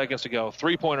 2 seconds to go.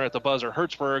 Three-pointer at the buzzer.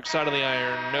 Hertzberg, side of the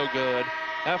iron. No good.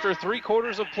 After 3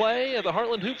 quarters of play at the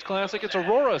Heartland Hoops Classic, it's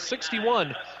Aurora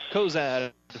 61,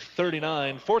 Cozad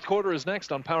 39. Fourth quarter is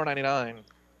next on Power 99.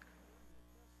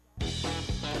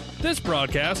 This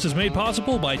broadcast is made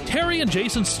possible by Terry and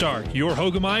Jason Stark, your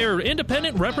Hogemeyer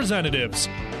independent representatives.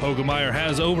 Hogemeyer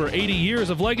has over 80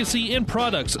 years of legacy in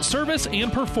products, service,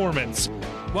 and performance.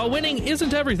 While winning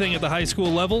isn't everything at the high school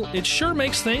level, it sure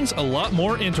makes things a lot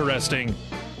more interesting.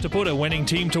 To put a winning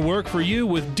team to work for you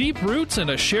with deep roots and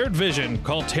a shared vision,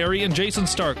 call Terry and Jason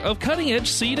Stark of Cutting Edge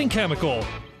Seed and Chemical.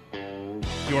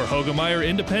 Your Hogemeyer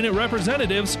independent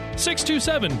representatives,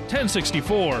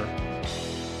 627-1064.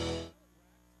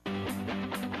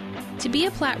 To be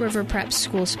a Platte River Preps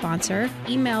school sponsor,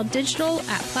 email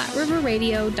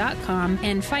digital@PlatteRiverRadio.com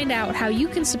and find out how you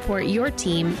can support your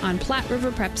team on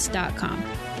PlatteRiverPreps.com.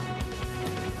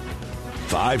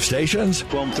 5 stations.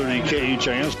 1230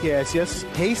 KHIS. Yes.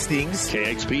 Hastings.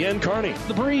 KXPN Kearney.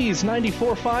 The Breeze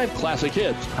 94.5 Classic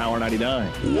Hits. Power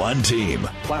 99. 1 team.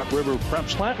 Platte River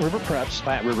Preps. Platte River Preps.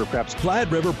 Platte River Preps.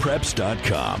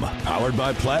 PlatteRiverPreps.com. Powered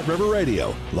by Platte River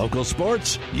Radio. Local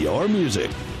sports, your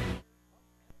music.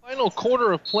 Final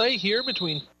quarter of play here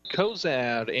between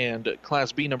Cozad and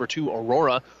Class B number 2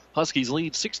 Aurora. Huskies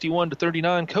lead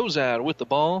 61-39. Cozad with the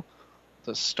ball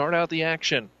to start out the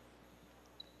action.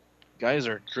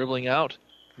 Geyser dribbling out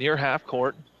near half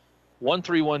court.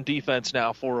 1-3-1 defense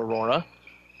now for Aurora.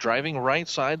 Driving right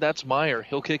side, that's Meyer.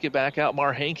 He'll kick it back out.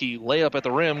 Marhanke, layup at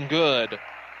the rim, good.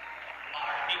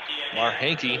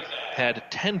 Marhanke had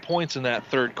 10 points in that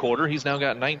third quarter. He's now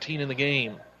got 19 in the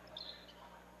game.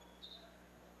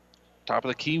 Top of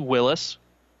the key, Willis.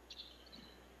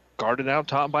 Guarded out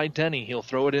top by Denny. He'll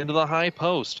throw it into the high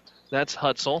post. That's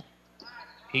Hutzel.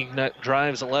 He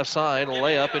drives the left side, a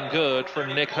layup and good for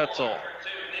Nick Hutzel.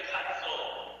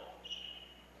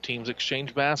 Teams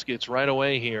exchange baskets right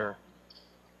away here.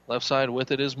 Left side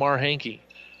with it is Marhanke.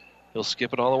 He'll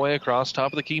skip it all the way across.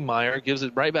 Top of the key, Meyer gives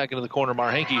it right back into the corner.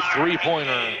 Marhanke,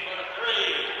 three-pointer.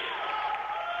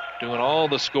 Doing all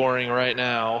the scoring right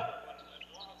now.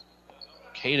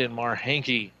 Caden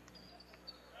Marhanke.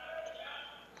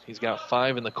 He's got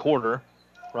 5 in the quarter.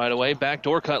 Right away,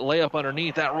 backdoor cut, layup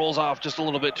underneath. That rolls off just a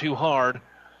little bit too hard.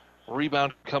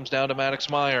 Rebound comes down to Maddox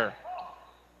Meyer.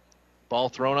 Ball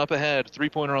thrown up ahead.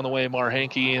 Three-pointer on the way,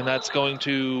 Marhanke, and that's going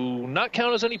to not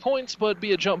count as any points, but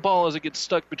be a jump ball as it gets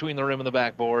stuck between the rim and the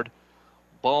backboard.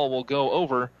 Ball will go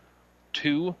over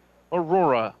to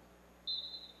Aurora.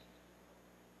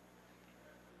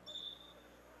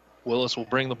 Willis will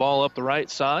bring the ball up the right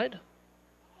side.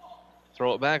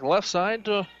 Throw it back left side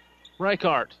to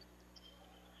Reichart.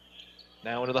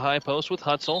 Now into the high post with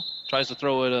Hutzel. Tries to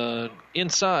throw it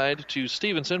inside to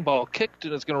Stevenson. Ball kicked,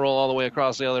 and it's going to roll all the way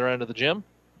across the other end of the gym.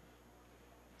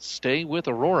 Stay with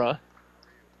Aurora.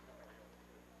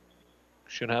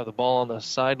 Should have the ball on the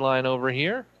sideline over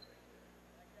here.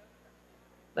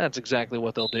 That's exactly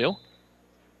what they'll do.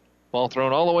 Ball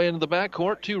thrown all the way into the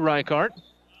backcourt to Reichart.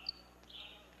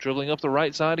 Dribbling up the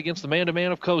right side against the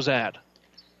man-to-man of Cozad.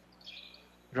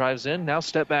 Drives in, now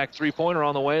step back three-pointer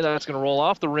on the way. That's going to roll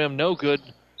off the rim, no good.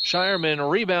 Shireman,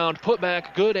 rebound, put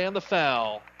back, good, and the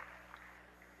foul.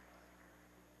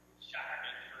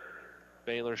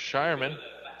 Baylor Shireman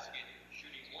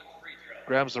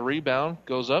grabs the rebound,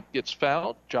 goes up, gets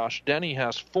fouled. Josh Denny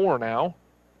has 4 now.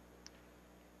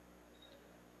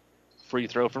 Free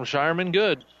throw from Shireman,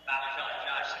 good.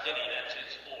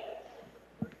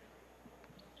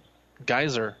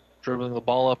 Geyser dribbling the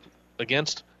ball up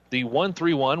against the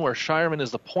 1-3-1 where Shireman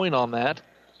is the point on that.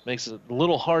 Makes it a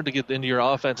little hard to get into your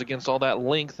offense against all that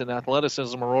length and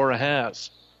athleticism Aurora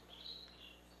has.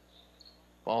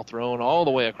 Ball thrown all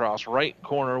the way across right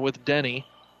corner with Denny.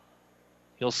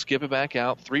 He'll skip it back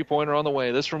out. Three-pointer on the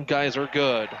way. This from Geyser,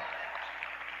 good.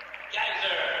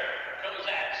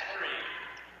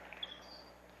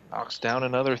 Knocks down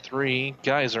another 3.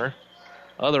 Geyser.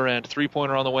 Other end,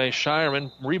 three-pointer on the way.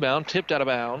 Shireman, rebound, tipped out of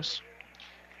bounds.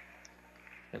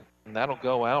 And that'll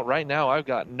go out. Right now, I've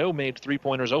got no made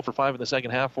three-pointers, 0 for 5 in the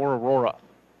second half for Aurora.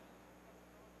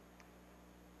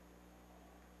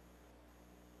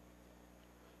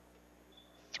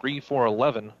 Three for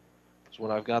 11 is what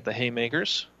I've got the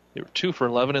Haymakers. They were 2 for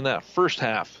 11 in that first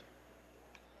half.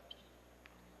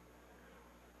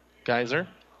 Geyser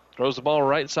throws the ball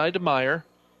right side to Meyer.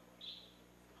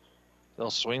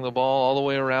 They'll swing the ball all the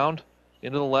way around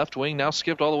into the left wing. Now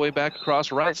skipped all the way back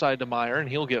across right side to Meyer, and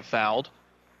he'll get fouled.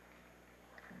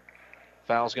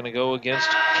 Foul's going to go against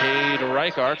Cade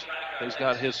Reichart. He's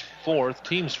got his 4th,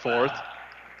 team's 4th.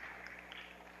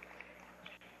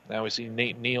 Now we see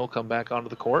Nate Neal come back onto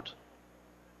the court.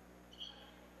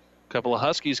 A couple of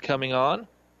Huskies coming on.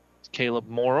 It's Caleb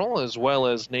Morrill as well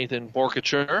as Nathan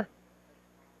Borkacher.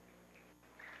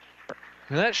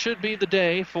 And that should be the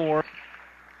day for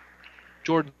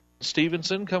Jordan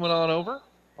Stevenson coming on over.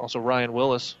 Also Ryan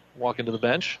Willis walking to the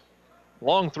bench.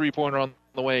 Long three-pointer on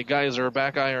the way. Geyser,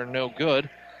 back iron, no good.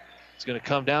 It's going to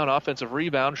come down. Offensive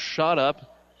rebound. Shot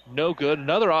up. No good.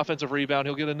 Another offensive rebound.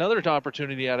 He'll get another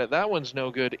opportunity at it. That one's no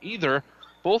good either.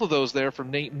 Both of those there from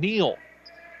Nate Neal.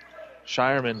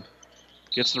 Shireman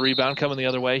gets the rebound coming the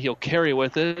other way. He'll carry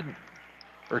with it.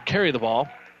 Or carry the ball.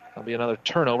 That'll be another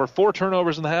turnover. 4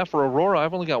 turnovers in the half for Aurora.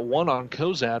 I've only got 1 on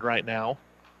Cozad right now.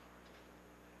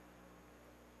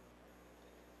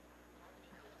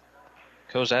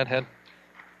 Cozad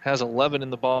has 11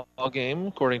 in the ball game,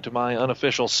 according to my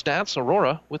unofficial stats.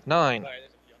 Aurora with 9.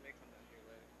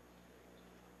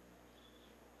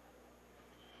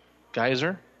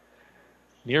 Geyser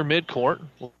near midcourt.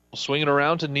 We'll swing it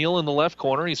around to Neal in the left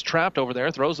corner. He's trapped over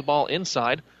there. Throws the ball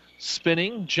inside.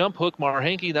 Spinning. Jump hook.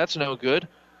 Marhanke. That's no good.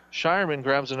 Shireman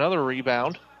grabs another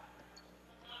rebound.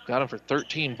 Got him for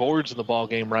 13 boards in the ball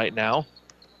game right now.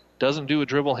 Doesn't do a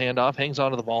dribble handoff. Hangs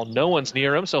onto the ball. No one's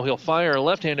near him, so he'll fire a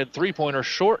left-handed three-pointer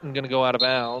short and going to go out of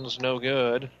bounds. No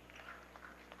good.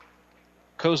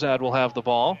 Cozad will have the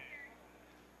ball.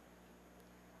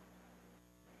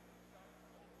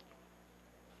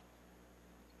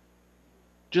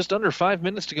 Just under 5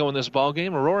 minutes to go in this ball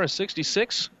game. Aurora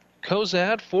 66,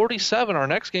 Cozad 47. Our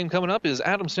next game coming up is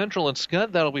Adams Central and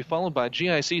Scud. That'll be followed by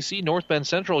GICC, North Bend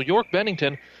Central, York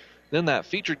Bennington. Then that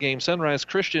featured game, Sunrise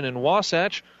Christian and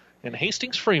Wasatch, and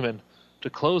Hastings Freeman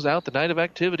to close out the night of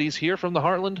activities here from the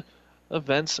Heartland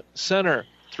Events Center.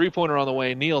 Three-pointer on the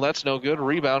way. Neal, that's no good.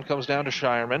 Rebound comes down to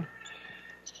Shireman.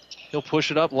 He'll push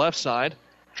it up left side.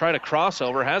 Try to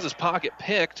crossover. Has his pocket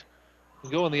picked.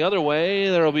 Going the other way,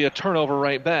 there will be a turnover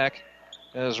right back.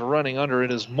 As running under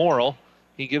it is Morrill.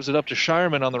 He gives it up to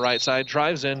Shireman on the right side.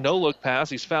 Drives in. No look pass.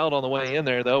 He's fouled on the way in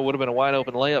there, though. Would have been a wide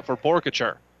open layup for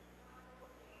Borkacher.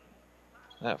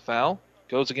 That foul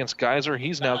goes against Geyser.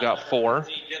 He's now got 4.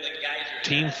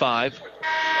 Team 5.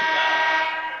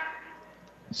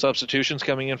 Substitutions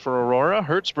coming in for Aurora.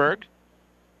 Hertzberg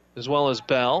as well as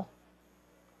Bell.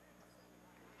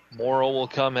 Morrill will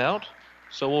come out.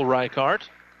 So will Reichart.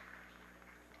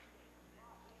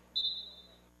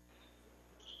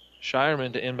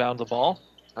 Shireman to inbound the ball.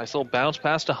 Nice little bounce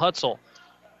pass to Hutzel.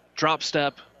 Drop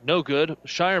step. No good.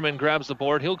 Shireman grabs the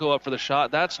board. He'll go up for the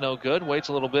shot. That's no good. Waits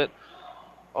a little bit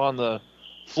on the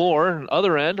floor.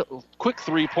 Other end, quick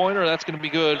three-pointer. That's going to be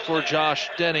good for Josh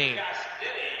Denny.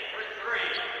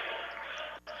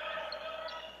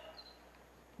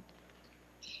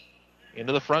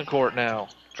 Into the front court now.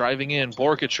 Driving in,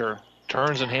 Borkacher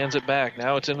turns and hands it back.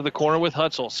 Now it's into the corner with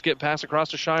Hutzel. Skip pass across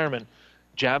to Shireman.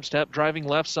 Jab step driving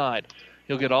left side.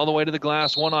 He'll get all the way to the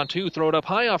glass, 1-on-2, throw it up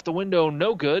high off the window,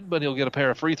 no good, but he'll get a pair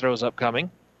of free throws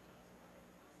upcoming.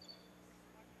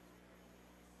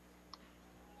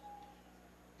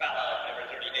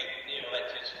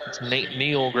 Nate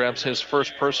Neal grabs his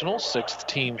first personal, 6th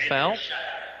team foul.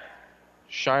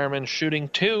 Shireman shooting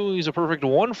 2. He's a perfect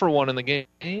 1-for-1 in the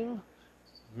game.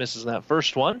 Misses that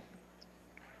first one.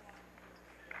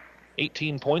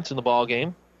 18 points in the ball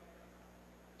game.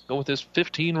 Go with his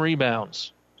 15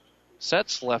 rebounds.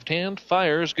 Sets, left hand,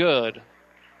 fires, good.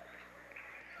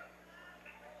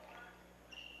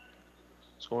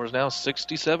 Score is now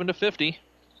 67-50.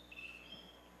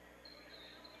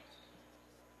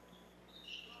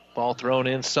 Ball thrown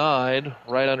inside,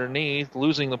 right underneath.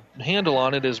 Losing the handle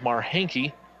on it is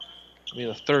Marhanke. It'll be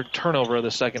the 3rd turnover of the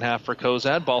second half for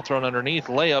Cozad. Ball thrown underneath,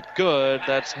 layup, good.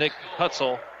 That's Nick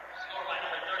Hutzel.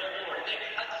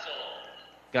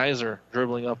 Geyser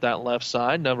dribbling up that left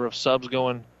side. Number of subs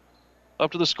going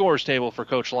up to the scores table for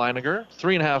Coach Leininger.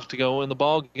 3.5 to go in the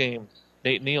ball game.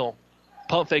 Nate Neal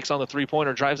pump fakes on the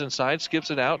three-pointer, drives inside,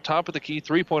 skips it out. Top of the key,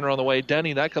 three-pointer on the way.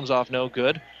 Denny, that comes off no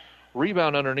good.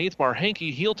 Rebound underneath.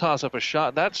 Marhanke, he'll toss up a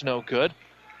shot. That's no good.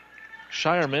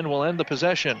 Shireman will end the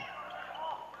possession.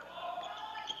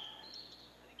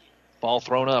 Ball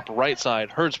thrown up, right side.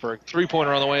 Hertzberg,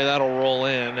 three-pointer on the way. That'll roll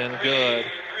in, and good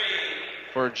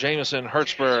for Jamison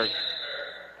Hertzberg.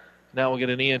 Now we'll get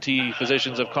an ENT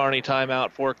Physicians of Kearney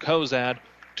timeout for Cozad.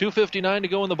 2:59 to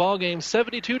go in the ball game.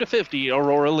 72-50.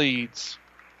 Aurora leads.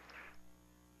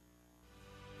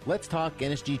 Let's talk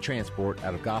NSG Transport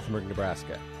out of Gothenburg,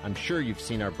 Nebraska. I'm sure you've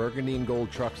seen our burgundy and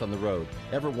gold trucks on the road.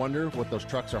 Ever wonder what those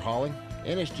trucks are hauling?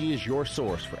 NSG is your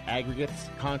source for aggregates,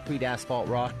 concrete, asphalt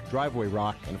rock, driveway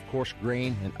rock, and of course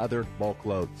grain and other bulk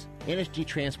loads. NSG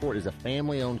Transport is a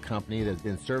family-owned company that has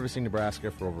been servicing Nebraska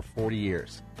for over 40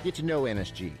 years. Get to know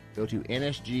NSG. Go to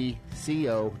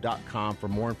nsgco.com for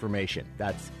more information.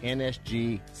 That's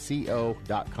nsgco.com.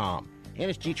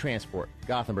 NSG Transport,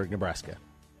 Gothenburg, Nebraska.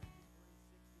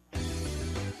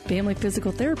 Family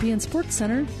Physical Therapy and Sports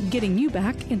Center, getting you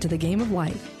back into the game of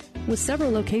life. With several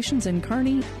locations in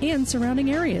Kearney and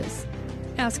surrounding areas.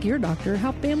 Ask your doctor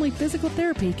how Family Physical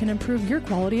Therapy can improve your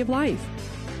quality of life.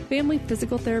 Family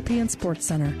Physical Therapy and Sports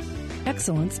Center.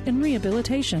 Excellence in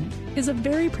Rehabilitation is a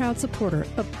very proud supporter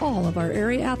of all of our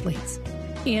area athletes,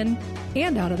 in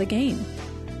and out of the game.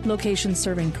 Locations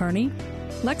serving Kearney,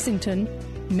 Lexington,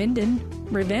 Minden,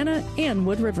 Ravenna, and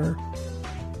Wood River.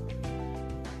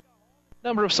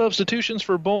 Number of substitutions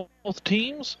for both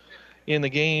teams in the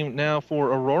game now for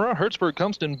Aurora. Hertzberg,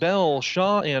 Kumston, Bell,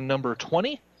 Shaw, and number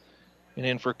 20. And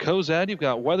in for Cozad, you've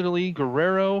got Weatherly,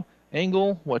 Guerrero,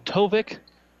 Engel, Watovic.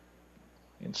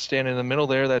 And standing in the middle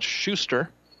there, that's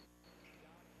Schuster.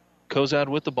 Cozad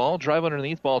with the ball. Drive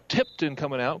underneath. Ball tipped and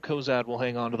coming out. Cozad will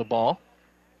hang on to the ball.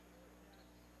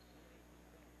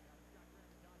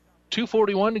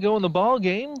 2:41 to go in the ball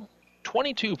game.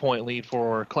 22-point lead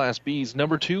for Class B's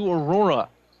number 2, Aurora.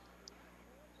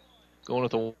 Going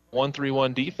with a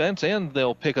 1-3-1 defense, and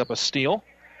they'll pick up a steal.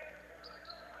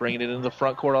 Bringing it into the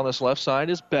front court on this left side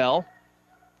is Bell.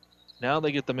 Now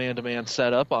they get the man-to-man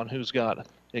set up on who's got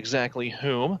exactly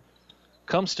whom.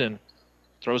 Kumston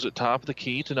throws it top of the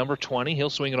key to number 20.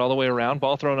 He'll swing it all the way around.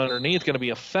 Ball thrown underneath. Going to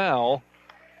be a foul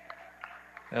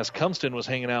as Kumston was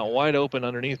hanging out wide open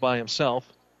underneath by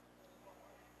himself.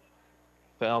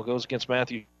 Foul goes against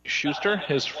Matthew Schuster,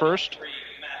 his first,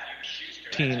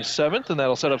 team 7th, and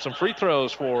that'll set up some free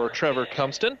throws for Trevor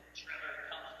Kumston.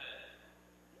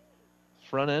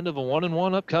 Front end of a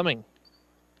 1-and-1 upcoming.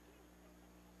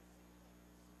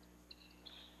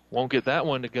 Won't get that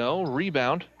one to go.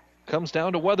 Rebound comes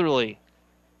down to Weatherly.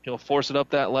 He'll force it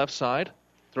up that left side.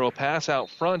 Throw a pass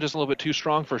out front, just a little bit too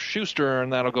strong for Schuster,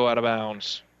 and that'll go out of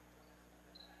bounds.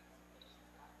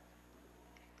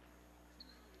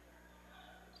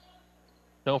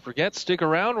 Don't forget, stick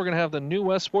around. We're going to have the New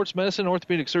West Sports Medicine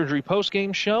Orthopedic Surgery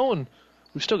postgame show, and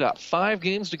we've still got 5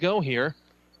 games to go here.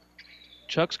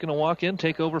 Chuck's going to walk in,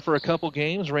 take over for a couple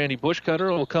games. Randy Bushcutter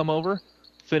will come over,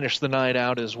 finish the night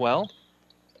out as well.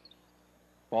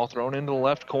 Ball thrown into the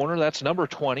left corner. That's number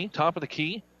 20, top of the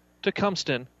key to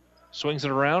Kumston. Swings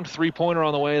it around, three-pointer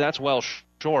on the way. That's well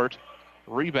short.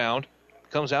 Rebound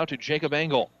comes out to Jacob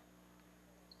Engel.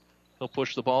 He'll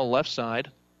push the ball left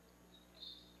side.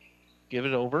 Give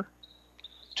it over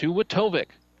to Watovic.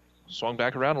 Swung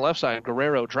back around the left side.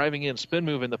 Guerrero driving in, spin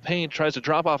move in the paint. Tries to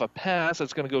drop off a pass.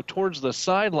 That's going to go towards the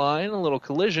sideline. A little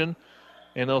collision.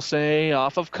 And they'll say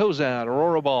off of Cozad,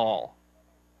 Aurora ball.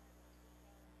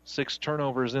 6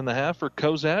 turnovers in the half for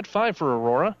Cozad, 5 for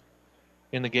Aurora.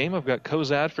 In the game, I've got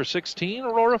Cozad for 16,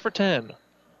 Aurora for 10.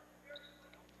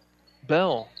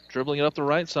 Bell dribbling it up the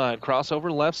right side,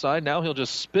 crossover left side. Now he'll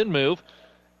just spin move,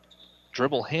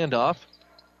 dribble handoff.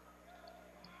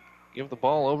 Give the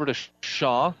ball over to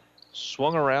Shaw.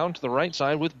 Swung around to the right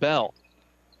side with Bell.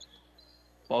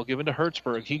 Ball given to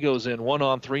Hertzberg. He goes in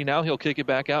 1-on-3. Now he'll kick it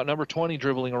back out. Number 20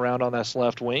 dribbling around on that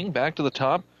left wing. Back to the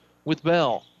top with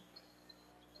Bell.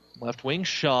 Left wing,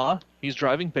 Shaw. He's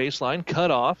driving baseline.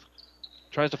 Cut off.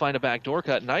 Tries to find a backdoor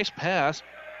cut. Nice pass.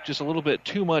 Just a little bit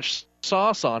too much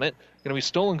sauce on it. Going to be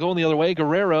stolen going the other way.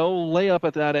 Guerrero, layup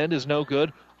at that end is no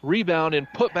good. Rebound and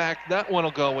put back. That one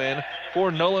will go in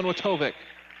for Nolan Witovic.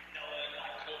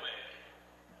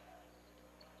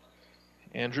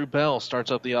 Andrew Bell starts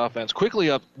up the offense. Quickly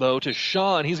up, though, to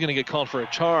Shaw, and he's going to get called for a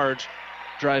charge.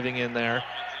 Driving in there.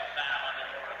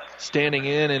 Standing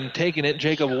in and taking it,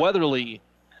 Jacob Weatherly.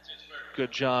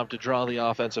 Good job to draw the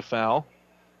offensive foul.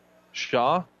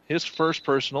 Shaw, his first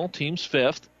personal, team's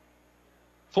 5th.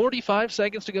 45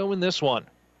 seconds to go in this one.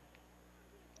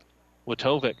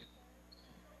 Witovic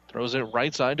throws it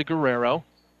right side to Guerrero.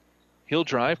 He'll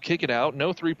drive, kick it out.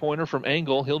 No three-pointer from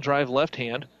Engel. He'll drive left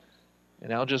hand.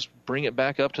 And I'll just bring it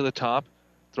back up to the top.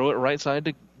 Throw it right side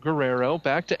to Guerrero.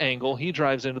 Back to Engel. He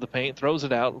drives into the paint, throws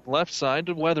it out. Left side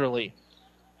to Weatherly.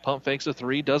 Pump fakes a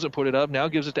 3, doesn't put it up. Now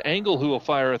gives it to Engel, who will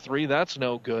fire a 3. That's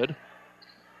no good.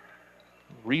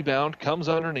 Rebound comes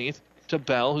underneath to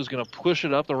Bell, who's going to push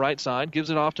it up the right side. Gives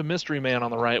it off to Mystery Man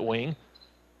on the right wing.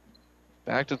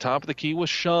 Back to the top of the key with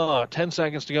Shaw. 10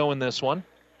 seconds to go in this one.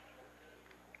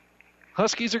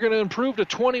 Huskies are going to improve to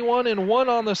 21-1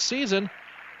 on the season.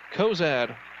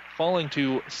 Cozad falling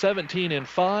to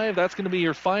 17-5. That's going to be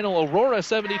your final. Aurora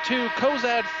 72,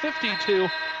 Cozad 52.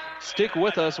 Stick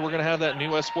with us. We're going to have that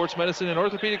New West Sports Medicine and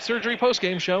Orthopedic Surgery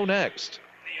postgame show next.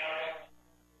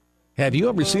 Have you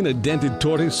ever seen a dented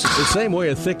tortoise? The same way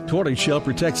a thick tortoise shell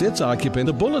protects its occupant,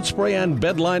 the bullet spray-on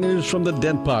bed liners from the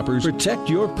Dent Poppers protect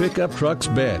your pickup truck's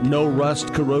bed. No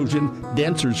rust, corrosion,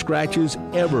 dents, or scratches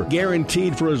ever.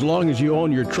 Guaranteed for as long as you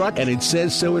own your truck, and it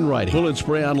says so in writing. Bullet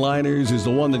spray-on liners is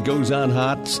the one that goes on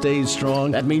hot, stays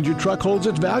strong. That means your truck holds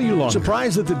its value longer.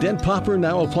 Surprised that the Dent Popper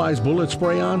now applies bullet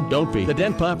spray-on? Don't be. The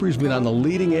Dent Popper's been on the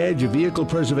leading edge of vehicle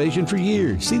preservation for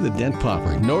years. See the Dent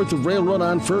Popper north of Railroad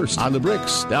on First, on the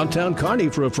Bricks, downtown Kearney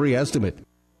for a free estimate.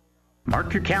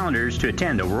 Mark your calendars to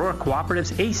attend Aurora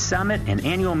Cooperative's ACE Summit and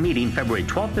annual meeting February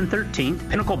 12th and 13th,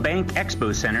 Pinnacle Bank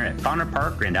Expo Center at Fauner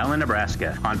Park, Grand Island,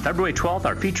 Nebraska. On February 12th,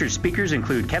 our featured speakers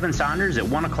include Kevin Saunders at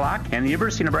 1 o'clock and the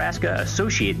University of Nebraska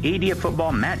Associate AD of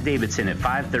Football Matt Davidson at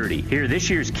 5:30. Hear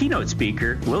this year's keynote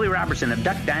speaker, Willie Robertson of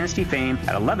Duck Dynasty fame,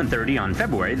 at 11:30 on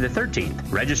February the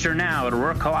 13th. Register now at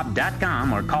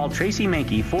AuroraCoop.com or call Tracy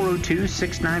Mankey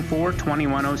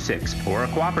 402-694-2106. Aurora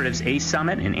Cooperative's ACE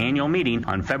Summit and annual meeting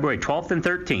on February 12th and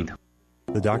 13th.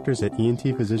 The doctors at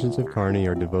ENT Physicians of Kearney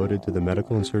are devoted to the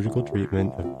medical and surgical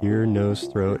treatment of ear, nose,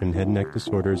 throat, and head and neck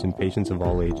disorders in patients of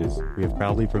all ages. We have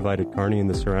proudly provided Kearney and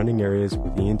the surrounding areas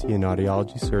with ENT and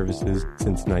audiology services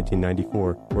since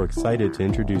 1994. We're excited to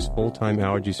introduce full-time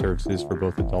allergy services for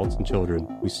both adults and children.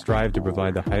 We strive to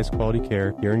provide the highest quality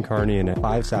care here in Kearney and at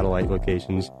 5 satellite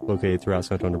locations located throughout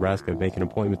central Nebraska. Make an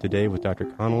appointment today with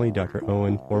Dr. Connolly, Dr.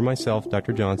 Owen, or myself,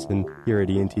 Dr. Johnson, here at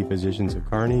ENT Physicians of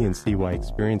Kearney, and see why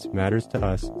experience matters to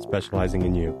us, specializing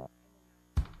in you.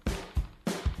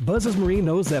 Buzz's Marine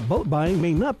knows that boat buying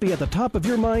may not be at the top of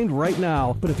your mind right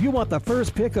now, but if you want the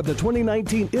first pick of the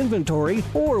 2019 inventory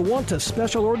or want to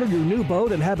special order your new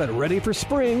boat and have it ready for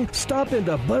spring, stop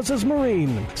into Buzz's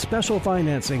Marine. Special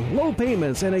financing, low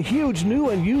payments, and a huge new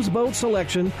and used boat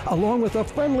selection, along with a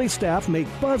friendly staff, make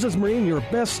Buzz's Marine your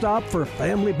best stop for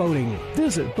family boating.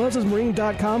 Visit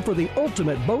buzzesmarine.com for the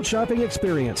ultimate boat shopping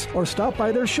experience, or stop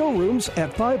by their showrooms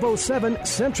at 507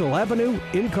 Central Avenue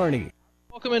in Kearney.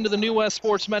 Welcome into the New West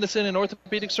Sports Medicine and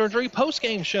Orthopedic Surgery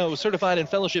post-game show. Certified and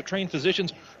fellowship-trained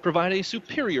physicians provide a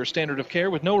superior standard of care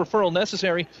with no referral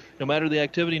necessary, no matter the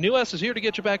activity. New West is here to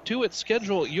get you back to it.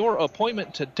 Schedule your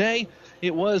appointment today.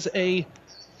 It was a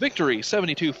victory,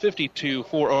 72-52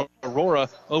 for Aurora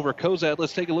over Cozad.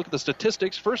 Let's take a look at the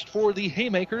statistics. First, for the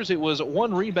Haymakers, it was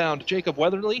 1 rebound, Jacob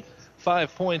Weatherly,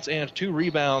 5 points and 2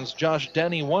 rebounds. Josh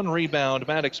Denny, 1 rebound.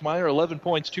 Maddox Meyer, 11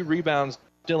 points, 2 rebounds.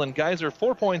 Dylan Geiser,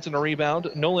 4 points and a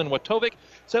rebound. Nolan Witovic,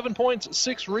 7 points,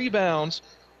 6 rebounds.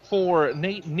 For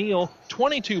Nate Neal,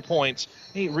 22 points,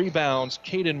 8 rebounds.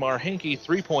 Caden Marhanke,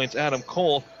 3 points. Adam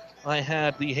Cole, I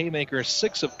had the Haymakers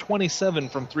 6 of 27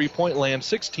 from three-point land,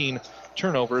 16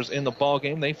 turnovers in the ball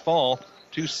game. They fall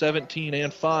to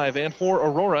 17-5. And for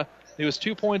Aurora, It was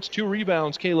 2 points, 2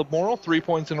 rebounds, Caleb Morrill, 3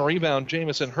 points and a rebound,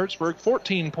 Jamison Hertzberg,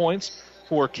 14 points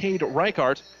for Cade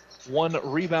Reichart, 1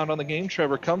 rebound on the game,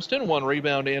 Trevor Cumston, 1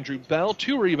 rebound, Andrew Bell,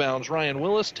 2 rebounds, Ryan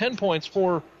Willis, 10 points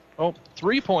for,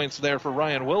 3 points there for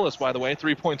Ryan Willis, by the way,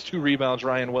 3 points, 2 rebounds,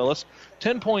 Ryan Willis,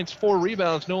 10 points, 4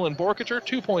 rebounds, Nolan Borkacher,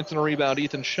 2 points and a rebound,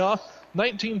 Ethan Shaw,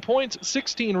 19 points,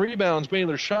 16 rebounds,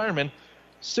 Baylor Shireman,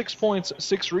 6 points,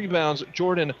 6 rebounds,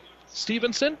 Jordan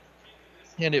Stevenson,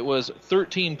 and it was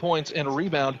 13 points and a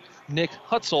rebound, Nick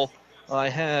Hutzel. I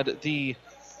had the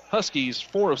Huskies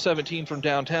 4 of 17 from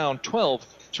downtown, 12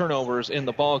 turnovers in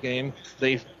the ball game.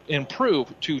 They've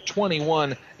improved to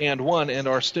 21-1 and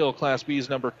are still Class B's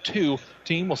number 2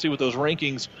 team. We'll see what those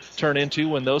rankings turn into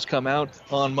when those come out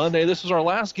on Monday. This is our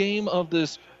last game of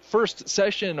this first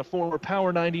session for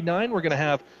Power 99. We're going to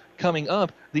have coming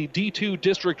up the D2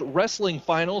 District Wrestling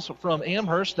Finals from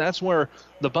Amherst. That's where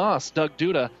the boss, Doug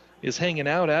Duda, is hanging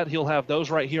out at. He'll have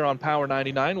those right here on Power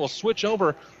 99. We'll switch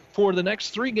over for the next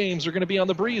 3 games. Are going to be on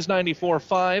the Breeze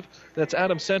 94.5. That's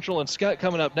Adams Central and Scott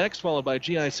coming up next, followed by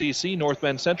GICC, North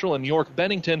Bend Central, and York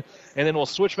Bennington. And then we'll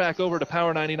switch back over to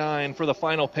Power 99 for the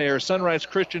final pair, Sunrise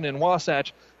Christian and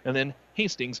Wasatch, and then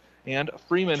Hastings and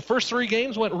Freeman. First 3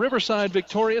 games went Riverside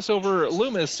victorious over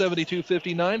Loomis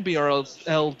 72-59,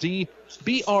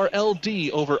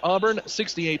 BRLD over Auburn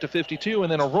 68-52,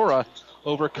 and then Aurora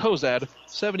over Cozad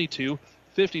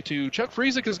 72-52. Chuck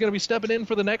Friesick is going to be stepping in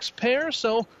for the next pair,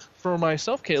 so for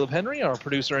myself, Caleb Henry, our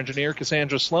producer-engineer,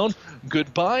 Cassandra Sloan,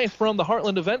 goodbye from the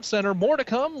Heartland Event Center. More to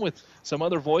come with some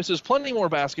other voices. Plenty more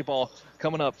basketball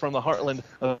coming up from the Heartland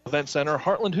Event Center.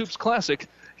 Heartland Hoops Classic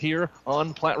here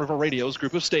on Platte River Radio's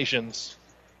group of stations.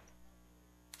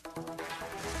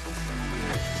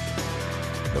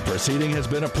 The proceeding has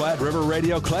been a Platte River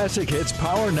Radio Classic Hits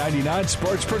Power 99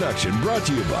 sports production brought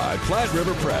to you by Platte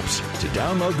River Preps. To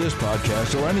download this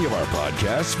podcast or any of our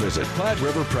podcasts, visit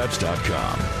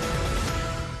PlatteRiverPreps.com.